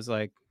 which I was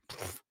like,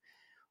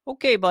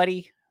 okay,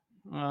 buddy.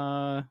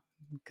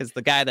 Because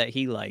the guy that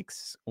he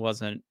likes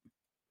wasn't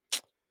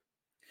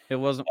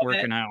Well, Matt,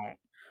 working out.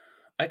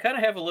 I kind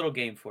of have a little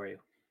game for you.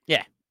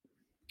 Yeah.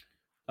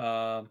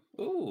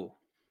 Ooh,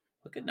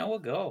 look at Noah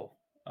go.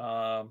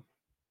 Um,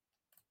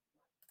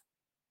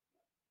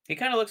 he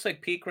kind of looks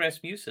like Pete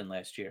Rasmussen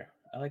last year.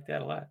 I like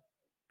that a lot.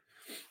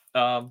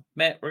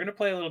 Matt, we're gonna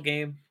play a little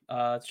game.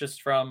 It's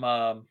just from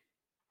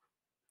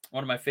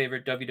one of my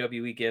favorite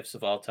WWE gifs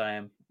of all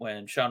time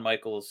when Shawn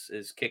Michaels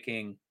is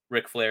kicking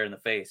Ric Flair in the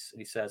face.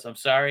 He says, "I'm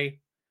sorry,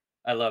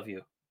 I love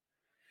you."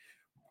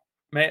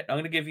 Matt, I'm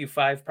gonna give you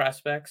 5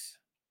 prospects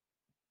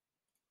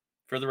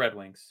for the Red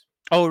Wings.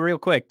 Oh, real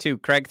quick too.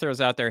 Craig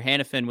throws out there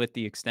Hannafin with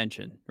the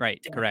extension. Right.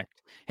 Damn it.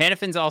 Correct.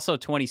 Hannafin's also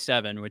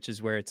 27, which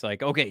is where it's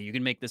like, okay, you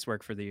can make this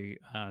work for the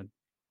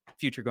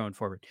future going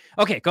forward.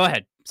 Okay, go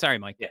ahead. Sorry,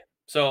 Mike. Yeah.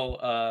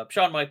 So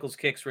Shawn Michaels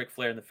kicks Ric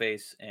Flair in the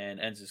face and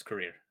ends his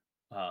career.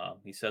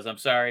 He says, "I'm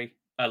sorry,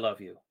 I love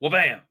you." Well,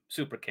 bam,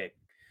 super kick.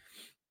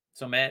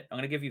 So Matt, I'm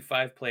gonna give you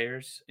 5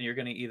 players, and you're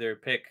gonna either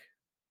pick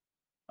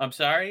 "I'm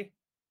sorry"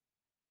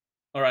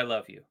 or "I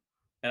love you,"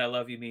 and "I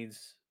love you"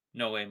 means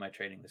no way am I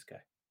trading this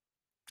guy.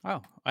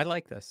 Oh, I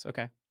like this.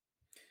 Okay.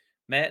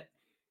 Matt,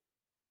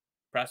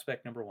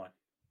 prospect number 1,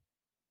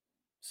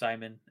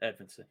 Simon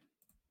Edvinson.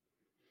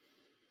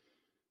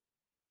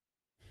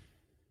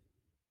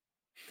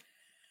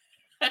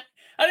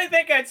 I didn't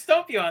think I'd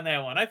stump you on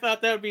that one. I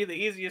thought that would be the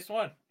easiest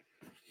one.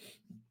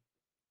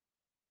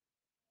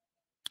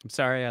 I'm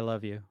sorry, I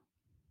love you.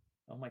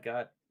 Oh my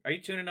god. Are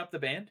you tuning up the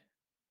band?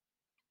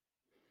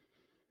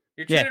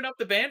 You're Yeah. tuning up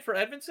the band for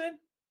Edvinson?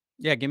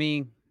 Yeah. Give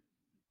me.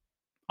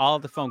 All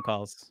the phone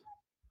calls.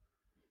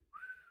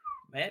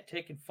 Matt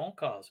taking phone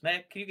calls.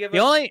 Matt, can you give The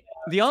us only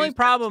the two only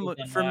problem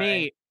sentences on for why?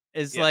 me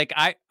is, Yeah. like,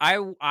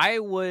 I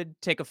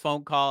would take a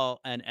phone call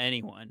on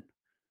anyone.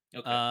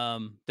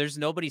 Okay. There's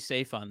nobody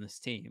safe on this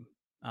team.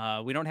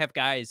 We don't have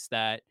guys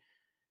that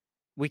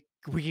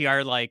we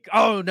are like,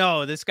 "Oh,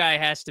 no, this guy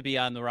has to be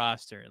on the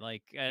roster."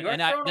 Like, You are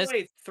and I throwing this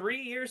away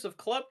 3 years of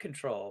club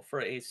control for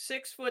a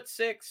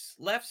 6'6"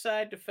 left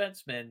side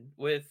defenseman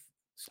with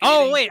Oh,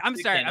 skating wait, and I'm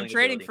stick sorry. I'm handling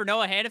trading ability. for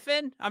Noah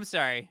Hannafin? I'm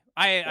sorry.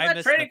 I We're not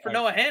missed trading that for part.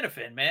 Noah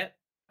Hannafin, Matt.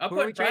 I'm Who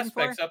are we putting trading for?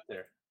 prospects up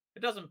there.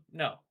 It doesn't.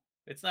 No,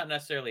 it's not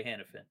necessarily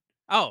Hannafin.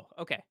 Oh,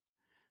 okay.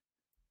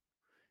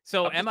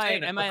 So I'm just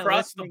saying, am I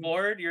across the listening?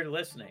 board, you're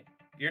listening.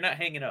 You're not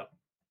hanging up.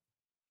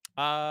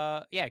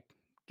 Yeah.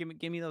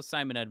 Give me those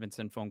Simon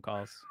Edmondson phone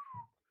calls.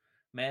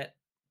 Matt,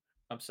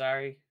 I'm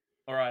sorry,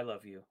 or I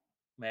love you.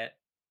 Matt,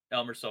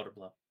 Elmer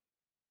Soderblom.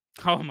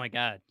 Oh my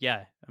god.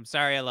 Yeah. I'm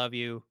sorry, I love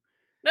you.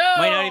 No,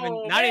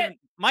 Matt.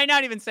 Might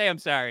not even say I'm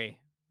sorry.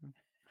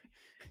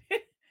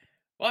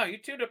 Wow, you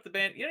tuned up the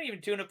band. You didn't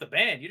even tune up the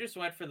band. You just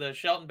went for the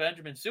Shelton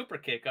Benjamin super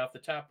kick off the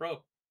top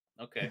rope.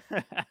 Okay,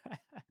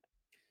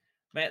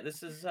 Matt,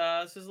 this is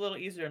a little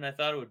easier than I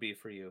thought it would be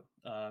for you.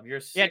 You're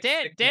a Yeah, sick,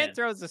 Dan sick Dan man.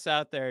 throws this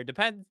out there.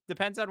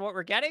 Depends on what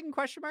we're getting?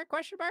 Question mark,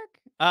 question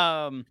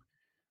mark?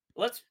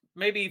 Let's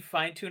maybe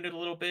fine tune it a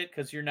little bit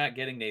because you're not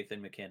getting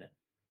Nathan McKinnon.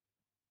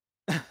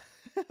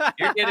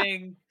 You're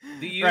getting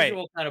the Right.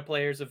 usual kind of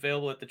players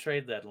available at the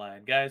trade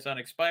deadline. Guys on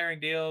expiring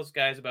deals,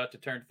 guys about to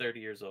turn 30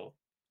 years old.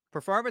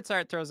 Performance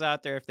Art throws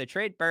out there, if they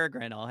trade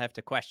Berggren, I'll have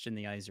to question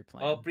the Iser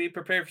Well, plan. be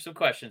prepared for some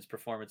questions,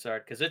 performance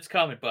art, because it's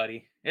coming,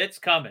 buddy. It's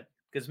coming.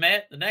 Because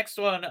Matt, the next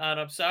one on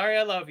 "I'm Sorry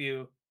I Love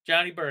You,"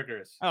 Johnny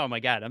Burgers. Oh my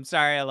god, I'm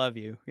sorry, I love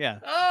you. Yeah.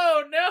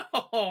 Oh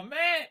no,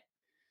 Matt!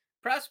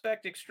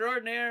 Prospect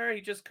extraordinaire.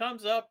 He just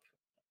comes up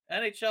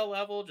NHL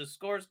level, just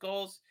scores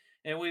goals,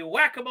 and we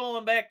whack a mole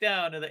him back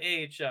down to the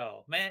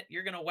AHL. Matt,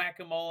 you're gonna whack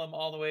a mole him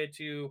all the way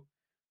to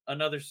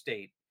another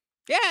state.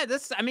 Yeah,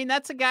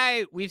 that's a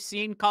guy we've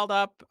seen called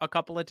up a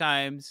couple of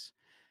times.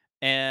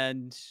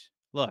 And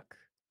look,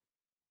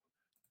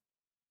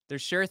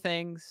 there's sure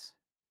things.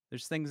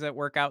 There's things that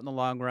work out in the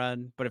long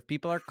run. But if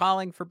people are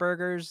calling for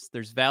burgers,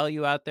 there's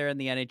value out there in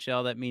the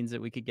NHL. That means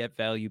that we could get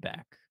value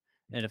back.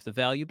 And if the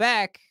value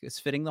back is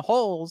fitting the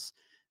holes,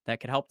 that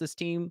could help this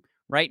team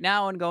right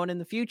now and going in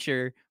the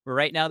future. Where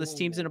right now this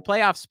team's in a Ooh.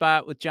 playoff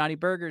spot with Johnny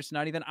Burgers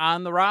not even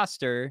on the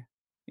roster.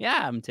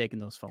 Yeah, I'm taking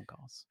those phone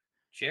calls.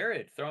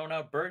 Jared throwing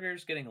out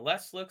burgers, getting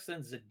less looks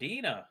than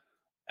Zadina.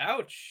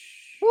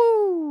 Ouch.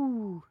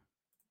 Woo!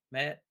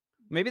 Matt,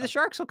 Maybe the I'm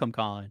Sharks will come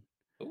calling.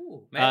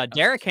 Matt,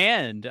 Derek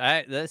Hand.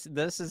 This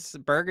is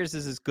Burgers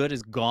is as good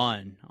as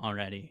gone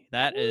already.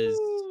 That is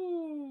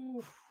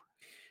Woo!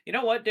 You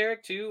know what,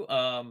 Derek? Too.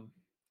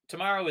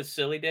 Tomorrow is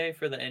silly day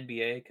for the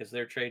NBA because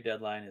their trade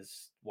deadline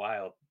is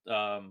wild.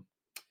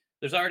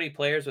 There's already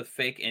players with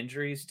fake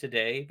injuries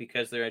today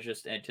because they're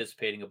just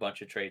anticipating a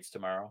bunch of trades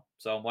tomorrow.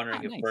 So I'm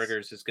wondering if nice.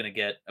 Burgers is going to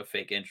get a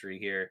fake injury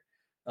here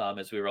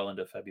as we roll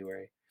into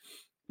February.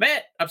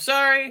 Matt, I'm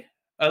sorry.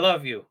 I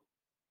love you,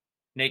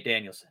 Nate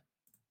Danielson.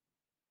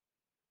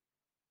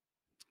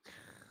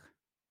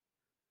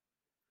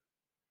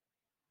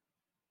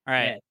 All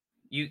right.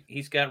 Matt,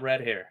 he's got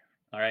red hair.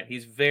 All right,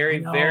 he's I very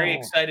very know.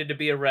 excited to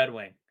be a Red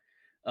Wing.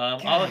 All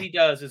God. he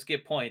does is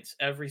get points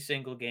every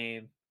single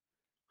game.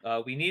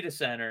 We need a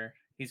center.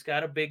 He's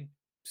got a big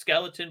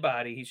skeleton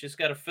body. He's just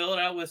got to fill it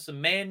out with some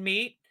man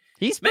meat.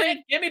 He's Matt,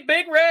 pretty give me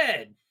Big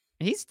Red.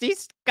 he's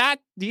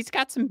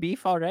got some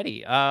beef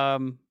already.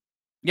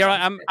 You know,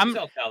 Oh, he's I'm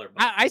all collarbone.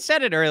 I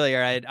said it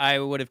earlier. I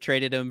would have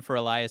traded him for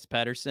Elias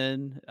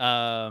Pettersson.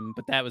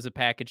 But that was a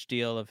package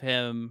deal of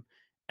him,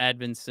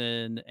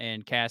 Edvinson,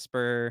 and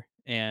Casper,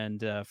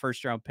 and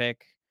first round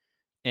pick.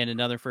 And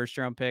another first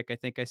round pick, I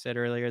think I said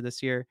earlier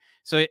this year.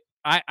 So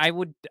I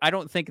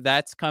don't think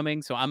that's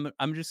coming. So I'm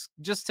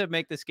just to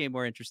make this game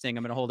more interesting,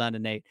 I'm gonna hold on to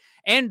Nate.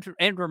 And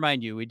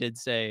remind you, we did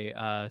say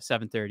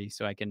 7:30,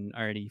 so I can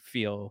already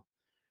feel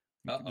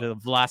Uh the oh.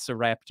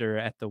 velociraptor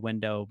at the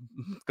window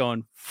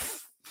going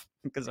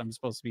because I'm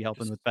supposed to be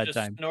helping with Just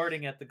bedtime.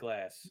 snorting at the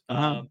glass.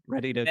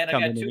 Ready to Man, I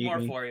come got in and two eat more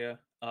me. for you.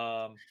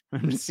 I'm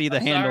gonna see I'm the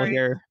handle sorry.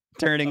 here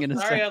turning I'm in a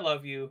sorry. second. I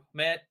love you,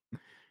 Matt.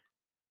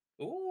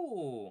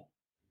 Ooh,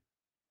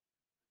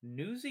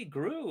 Newsy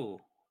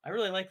Grew. I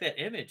really like that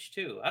image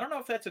too. I don't know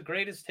if that's a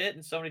greatest hit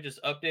and somebody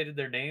just updated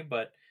their name,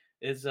 but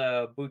is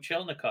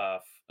Buchelnikov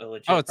a Oh,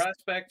 legit it's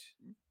prospect?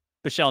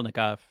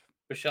 Bishelnikov.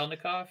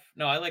 Buchelnikov?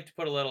 No, I like to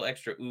put a little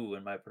extra ooh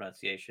in my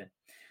pronunciation.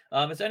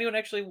 Has anyone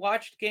actually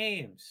watched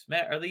games?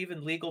 Matt, are they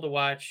even legal to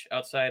watch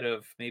outside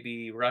of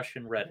maybe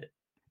Russian Reddit?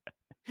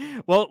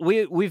 Well,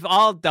 we've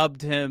all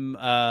dubbed him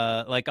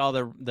like all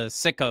the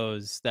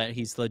sickos that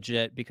he's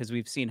legit because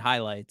we've seen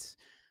highlights.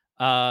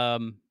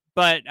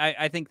 But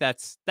I think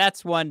that's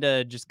one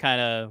to just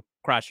kind of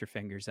cross your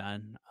fingers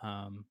on.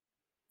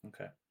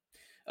 Okay.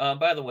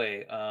 By the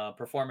way,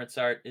 performance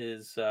art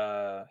is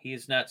he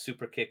is not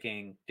super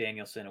kicking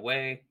Danielson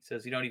away. He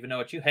says you don't even know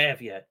what you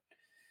have yet.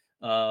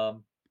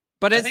 Um,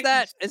 But I think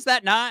he's is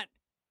that not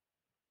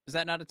Is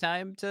that not a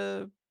time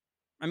to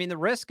I mean, the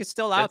risk is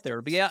still out That's there.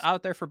 It'll be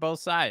out there for both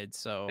sides,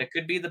 so That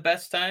could be the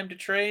best time to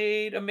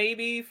trade a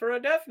maybe for a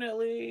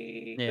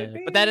definitely. Could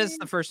yeah, but that is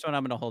the be. first one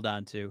I'm gonna hold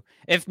on to.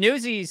 If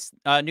Newsy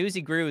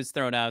Grew is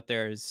thrown out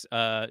there as,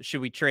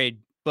 should we trade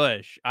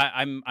Bush?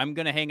 I'm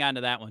gonna hang on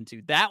to that one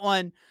too. That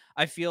one,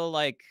 I feel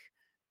like,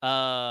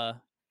 uh,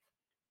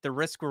 the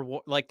risk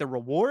reward like, the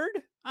reward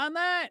on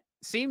that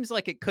seems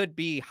like it could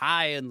be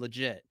high and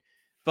legit,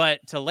 but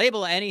to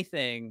label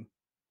anything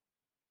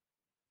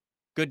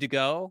good to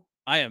go,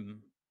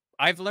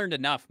 I've learned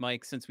enough,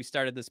 Mike, since we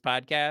started this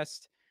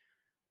podcast.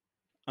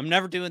 I'm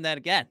never doing that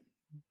again.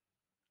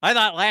 I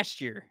thought last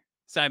year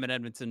Simon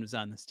Edmondson was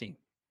on this team.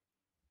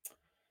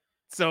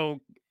 So,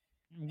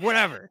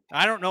 whatever.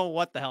 I don't know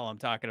what the hell I'm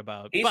talking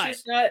about, but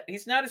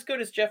He's not as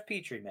good as Jeff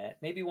Petrie, Matt.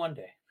 Maybe one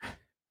day. all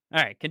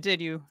right,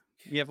 continue.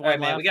 You have All one right,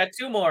 Matt. We left? got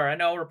two more. I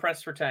know we're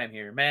pressed for time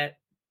here. Matt,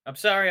 I'm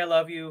sorry I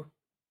love you.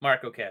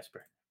 Marco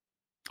Casper.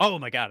 Oh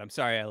my god, I'm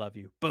sorry, I love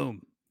you.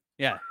 Boom.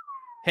 Yeah.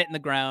 Hitting the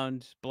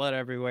ground, blood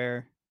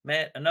everywhere.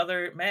 Matt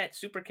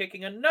super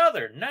kicking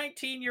another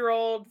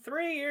 19-year-old,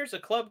 3 years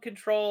of club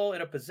control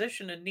in a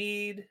position of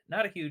need.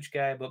 Not a huge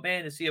guy, but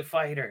man, is he a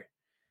fighter.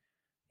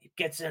 He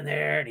gets in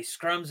there and he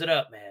scrums it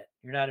up, Matt.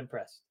 You're not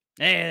impressed.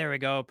 Hey, there we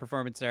go.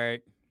 Performance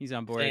art. He's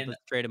on board. Saying,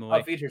 Let's trade him oh,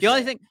 away. feature The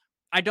only set.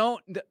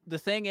 thing the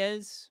thing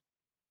is,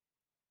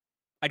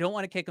 I don't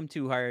want to kick him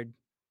too hard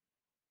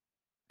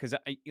because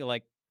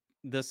like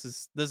this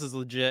is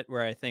legit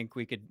where I think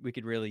we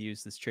could really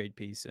use this trade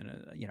piece and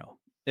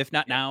if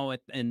not Yep. now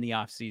in the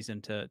off season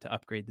to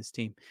upgrade this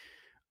team.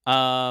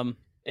 Um,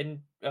 And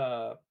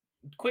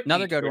quick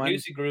Another good detour. one.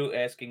 Newsy Grew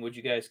asking, would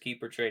you guys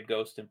keep or trade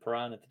Ghost and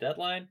Piran at the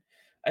deadline?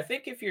 I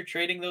think if you're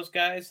trading those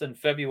guys, then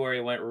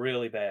February went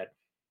really bad.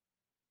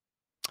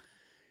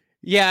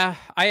 Yeah,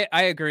 I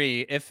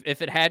agree. If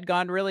it had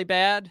gone really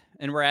bad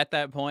and we're at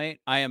that point,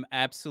 I am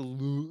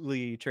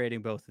absolutely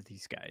trading both of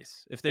these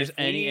guys. If there's If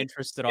any we,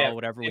 interest at yeah, all,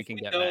 whatever we if can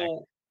we get back.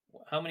 go,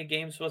 how many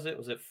games was it?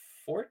 Was it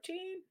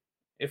 14?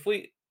 If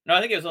we, no, I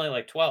think it was only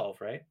like 12,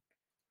 right?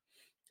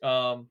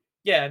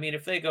 Yeah, I mean,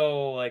 if they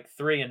go like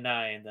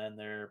 3-9, then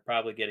they're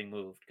probably getting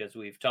moved because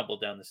we've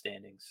tumbled down the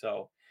standings.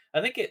 So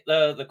I think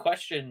the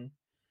question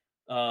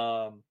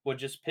would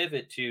just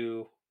pivot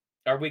to,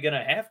 are we going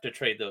to have to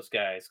trade those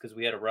guys because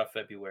we had a rough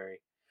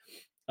February?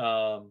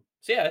 So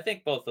yeah, I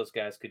think both those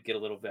guys could get a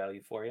little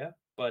value for you.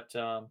 But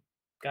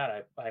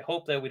God, I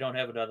hope that we don't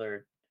have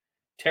another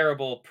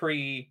terrible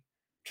pre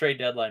trade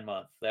deadline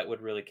month. That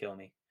would really kill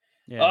me.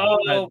 Yeah.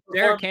 Oh,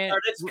 Derek performance Hand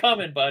art, it's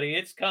coming, buddy.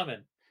 It's coming.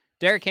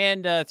 Derek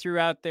Hand threw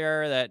out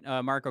there that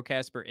Marco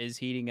Casper is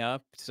heating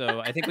up. So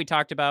I think we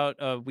talked about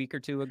a week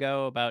or two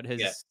ago about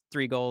Yeah. his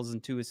 3 goals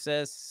and 2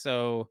 assists.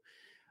 So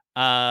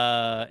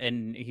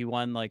and he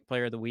won like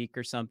player of the week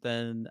or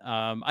something.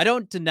 I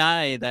don't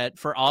deny that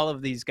for all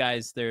of these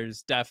guys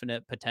there's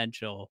definite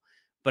potential,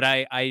 but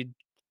I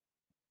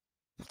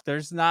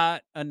there's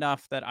not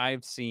enough that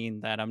I've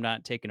seen that I'm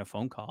not taking a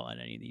phone call on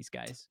any of these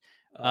guys.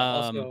 Um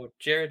Also,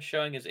 Jared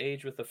showing his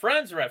age with the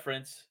Friends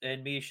reference,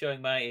 and me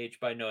showing my age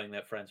by knowing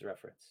that Friends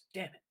reference.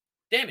 Damn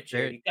it, Jared,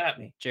 Jared you got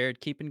me.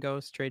 Jared keeping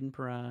ghost, trading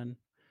Piran.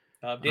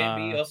 Dan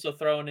B Uh also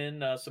throwing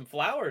in some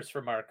flowers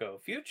for Marco,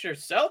 future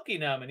Selkie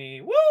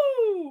nominee.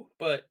 Woo!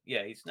 But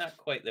yeah, he's not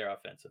quite there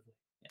offensively.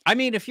 I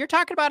mean, if you're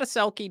talking about a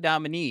Selkie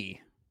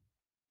nominee,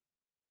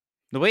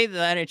 the way the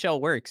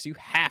NHL works, you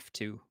have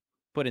to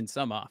put in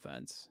some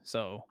offense.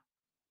 So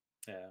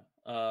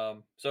Yeah.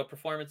 So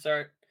performance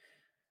art.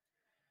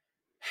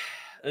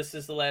 This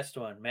is the last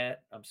one,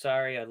 Matt. I'm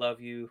sorry. I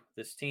love you.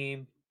 This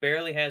team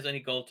barely has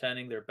any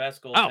goaltending. Their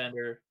best oh,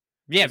 goaltender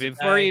yeah, is a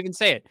before you guy. even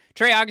say it,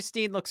 Trey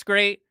Augustine looks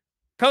great.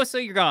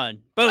 Kosa, you're gone.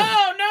 Boom.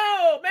 Oh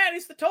no, Matt!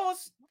 He's the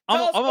tallest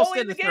Almost goalie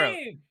in in the the throat.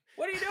 game.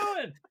 What are you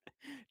doing?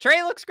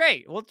 Trey looks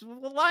great. We'll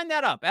line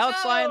that up.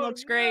 Alex Lyon Oh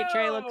looks great.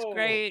 Trey looks no!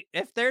 great.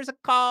 If there's a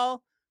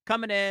call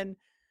coming in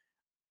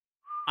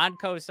on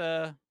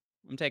Kosa,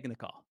 I'm taking the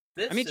call.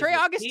 I This mean, Trey is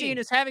a Augustine team,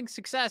 is having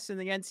success in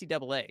the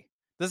NCAA.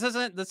 This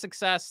isn't the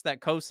success that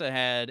Kosa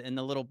had in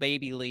the little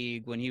baby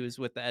league when he was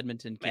with the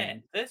Edmonton Matt.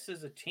 King. This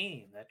is a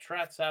team that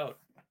trots out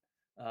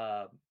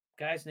uh,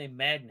 guys named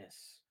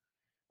Magnus,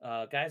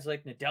 guys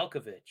like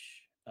Nedeljkovic.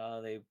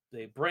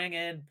 They bring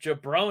in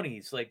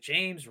jabronis like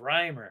James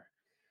Reimer.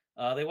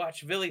 They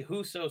watch Billy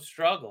Huso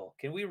struggle.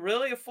 Can we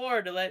really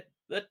afford to let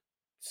the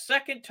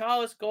second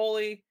tallest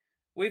goalie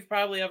we've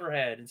probably ever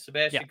had in Yeah.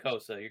 Sebastian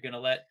Cossa? You're gonna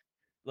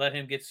let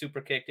him get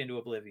super kicked into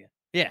oblivion.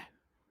 Yeah.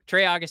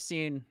 Trey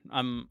Augustine,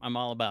 I'm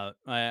all about.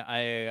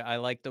 I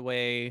like the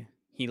way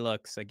he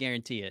looks. I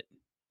guarantee it.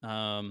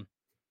 Um,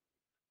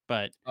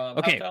 but How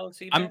okay, tall is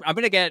he, I'm Matt? I'm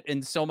gonna get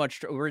in so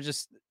much. We're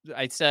just.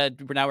 I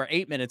said we're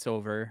 8 minutes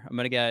over. I'm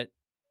gonna get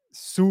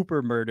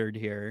super murdered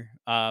here.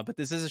 But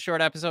this is a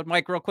short episode.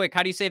 Mike, real quick,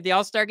 how do you save the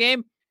All Star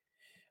game?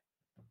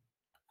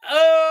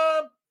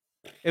 Uh,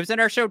 It was in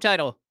our show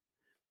title.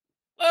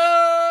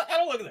 I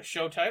don't look at the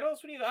show titles.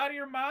 What are you out of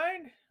your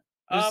mind?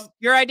 It was Um,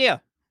 your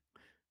idea.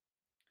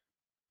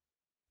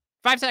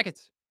 5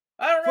 seconds.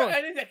 I don't know.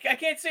 4. I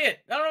can't see it.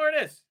 I don't know where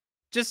it is.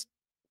 Just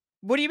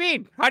What do you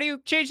mean? How do you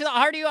change the?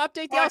 How do you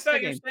update the Oh, I All-Star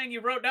thought you were game? saying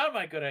you wrote down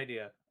my good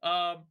idea.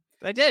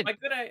 I did.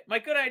 My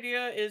good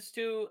idea is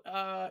to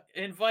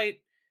invite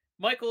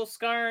Michael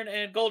Scarn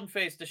and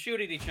Goldenface to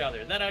shoot at each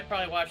other. Then I'd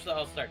probably watch the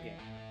All Star game.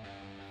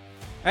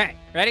 All right,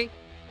 ready?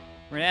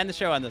 We're gonna end the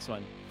show on this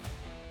one.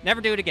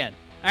 Never do it again.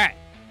 All right.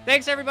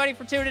 Thanks everybody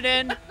for tuning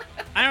in.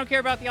 I don't care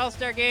about the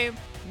All-Star game.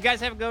 You guys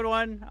have a good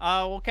one.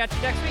 We'll catch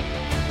you next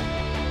week.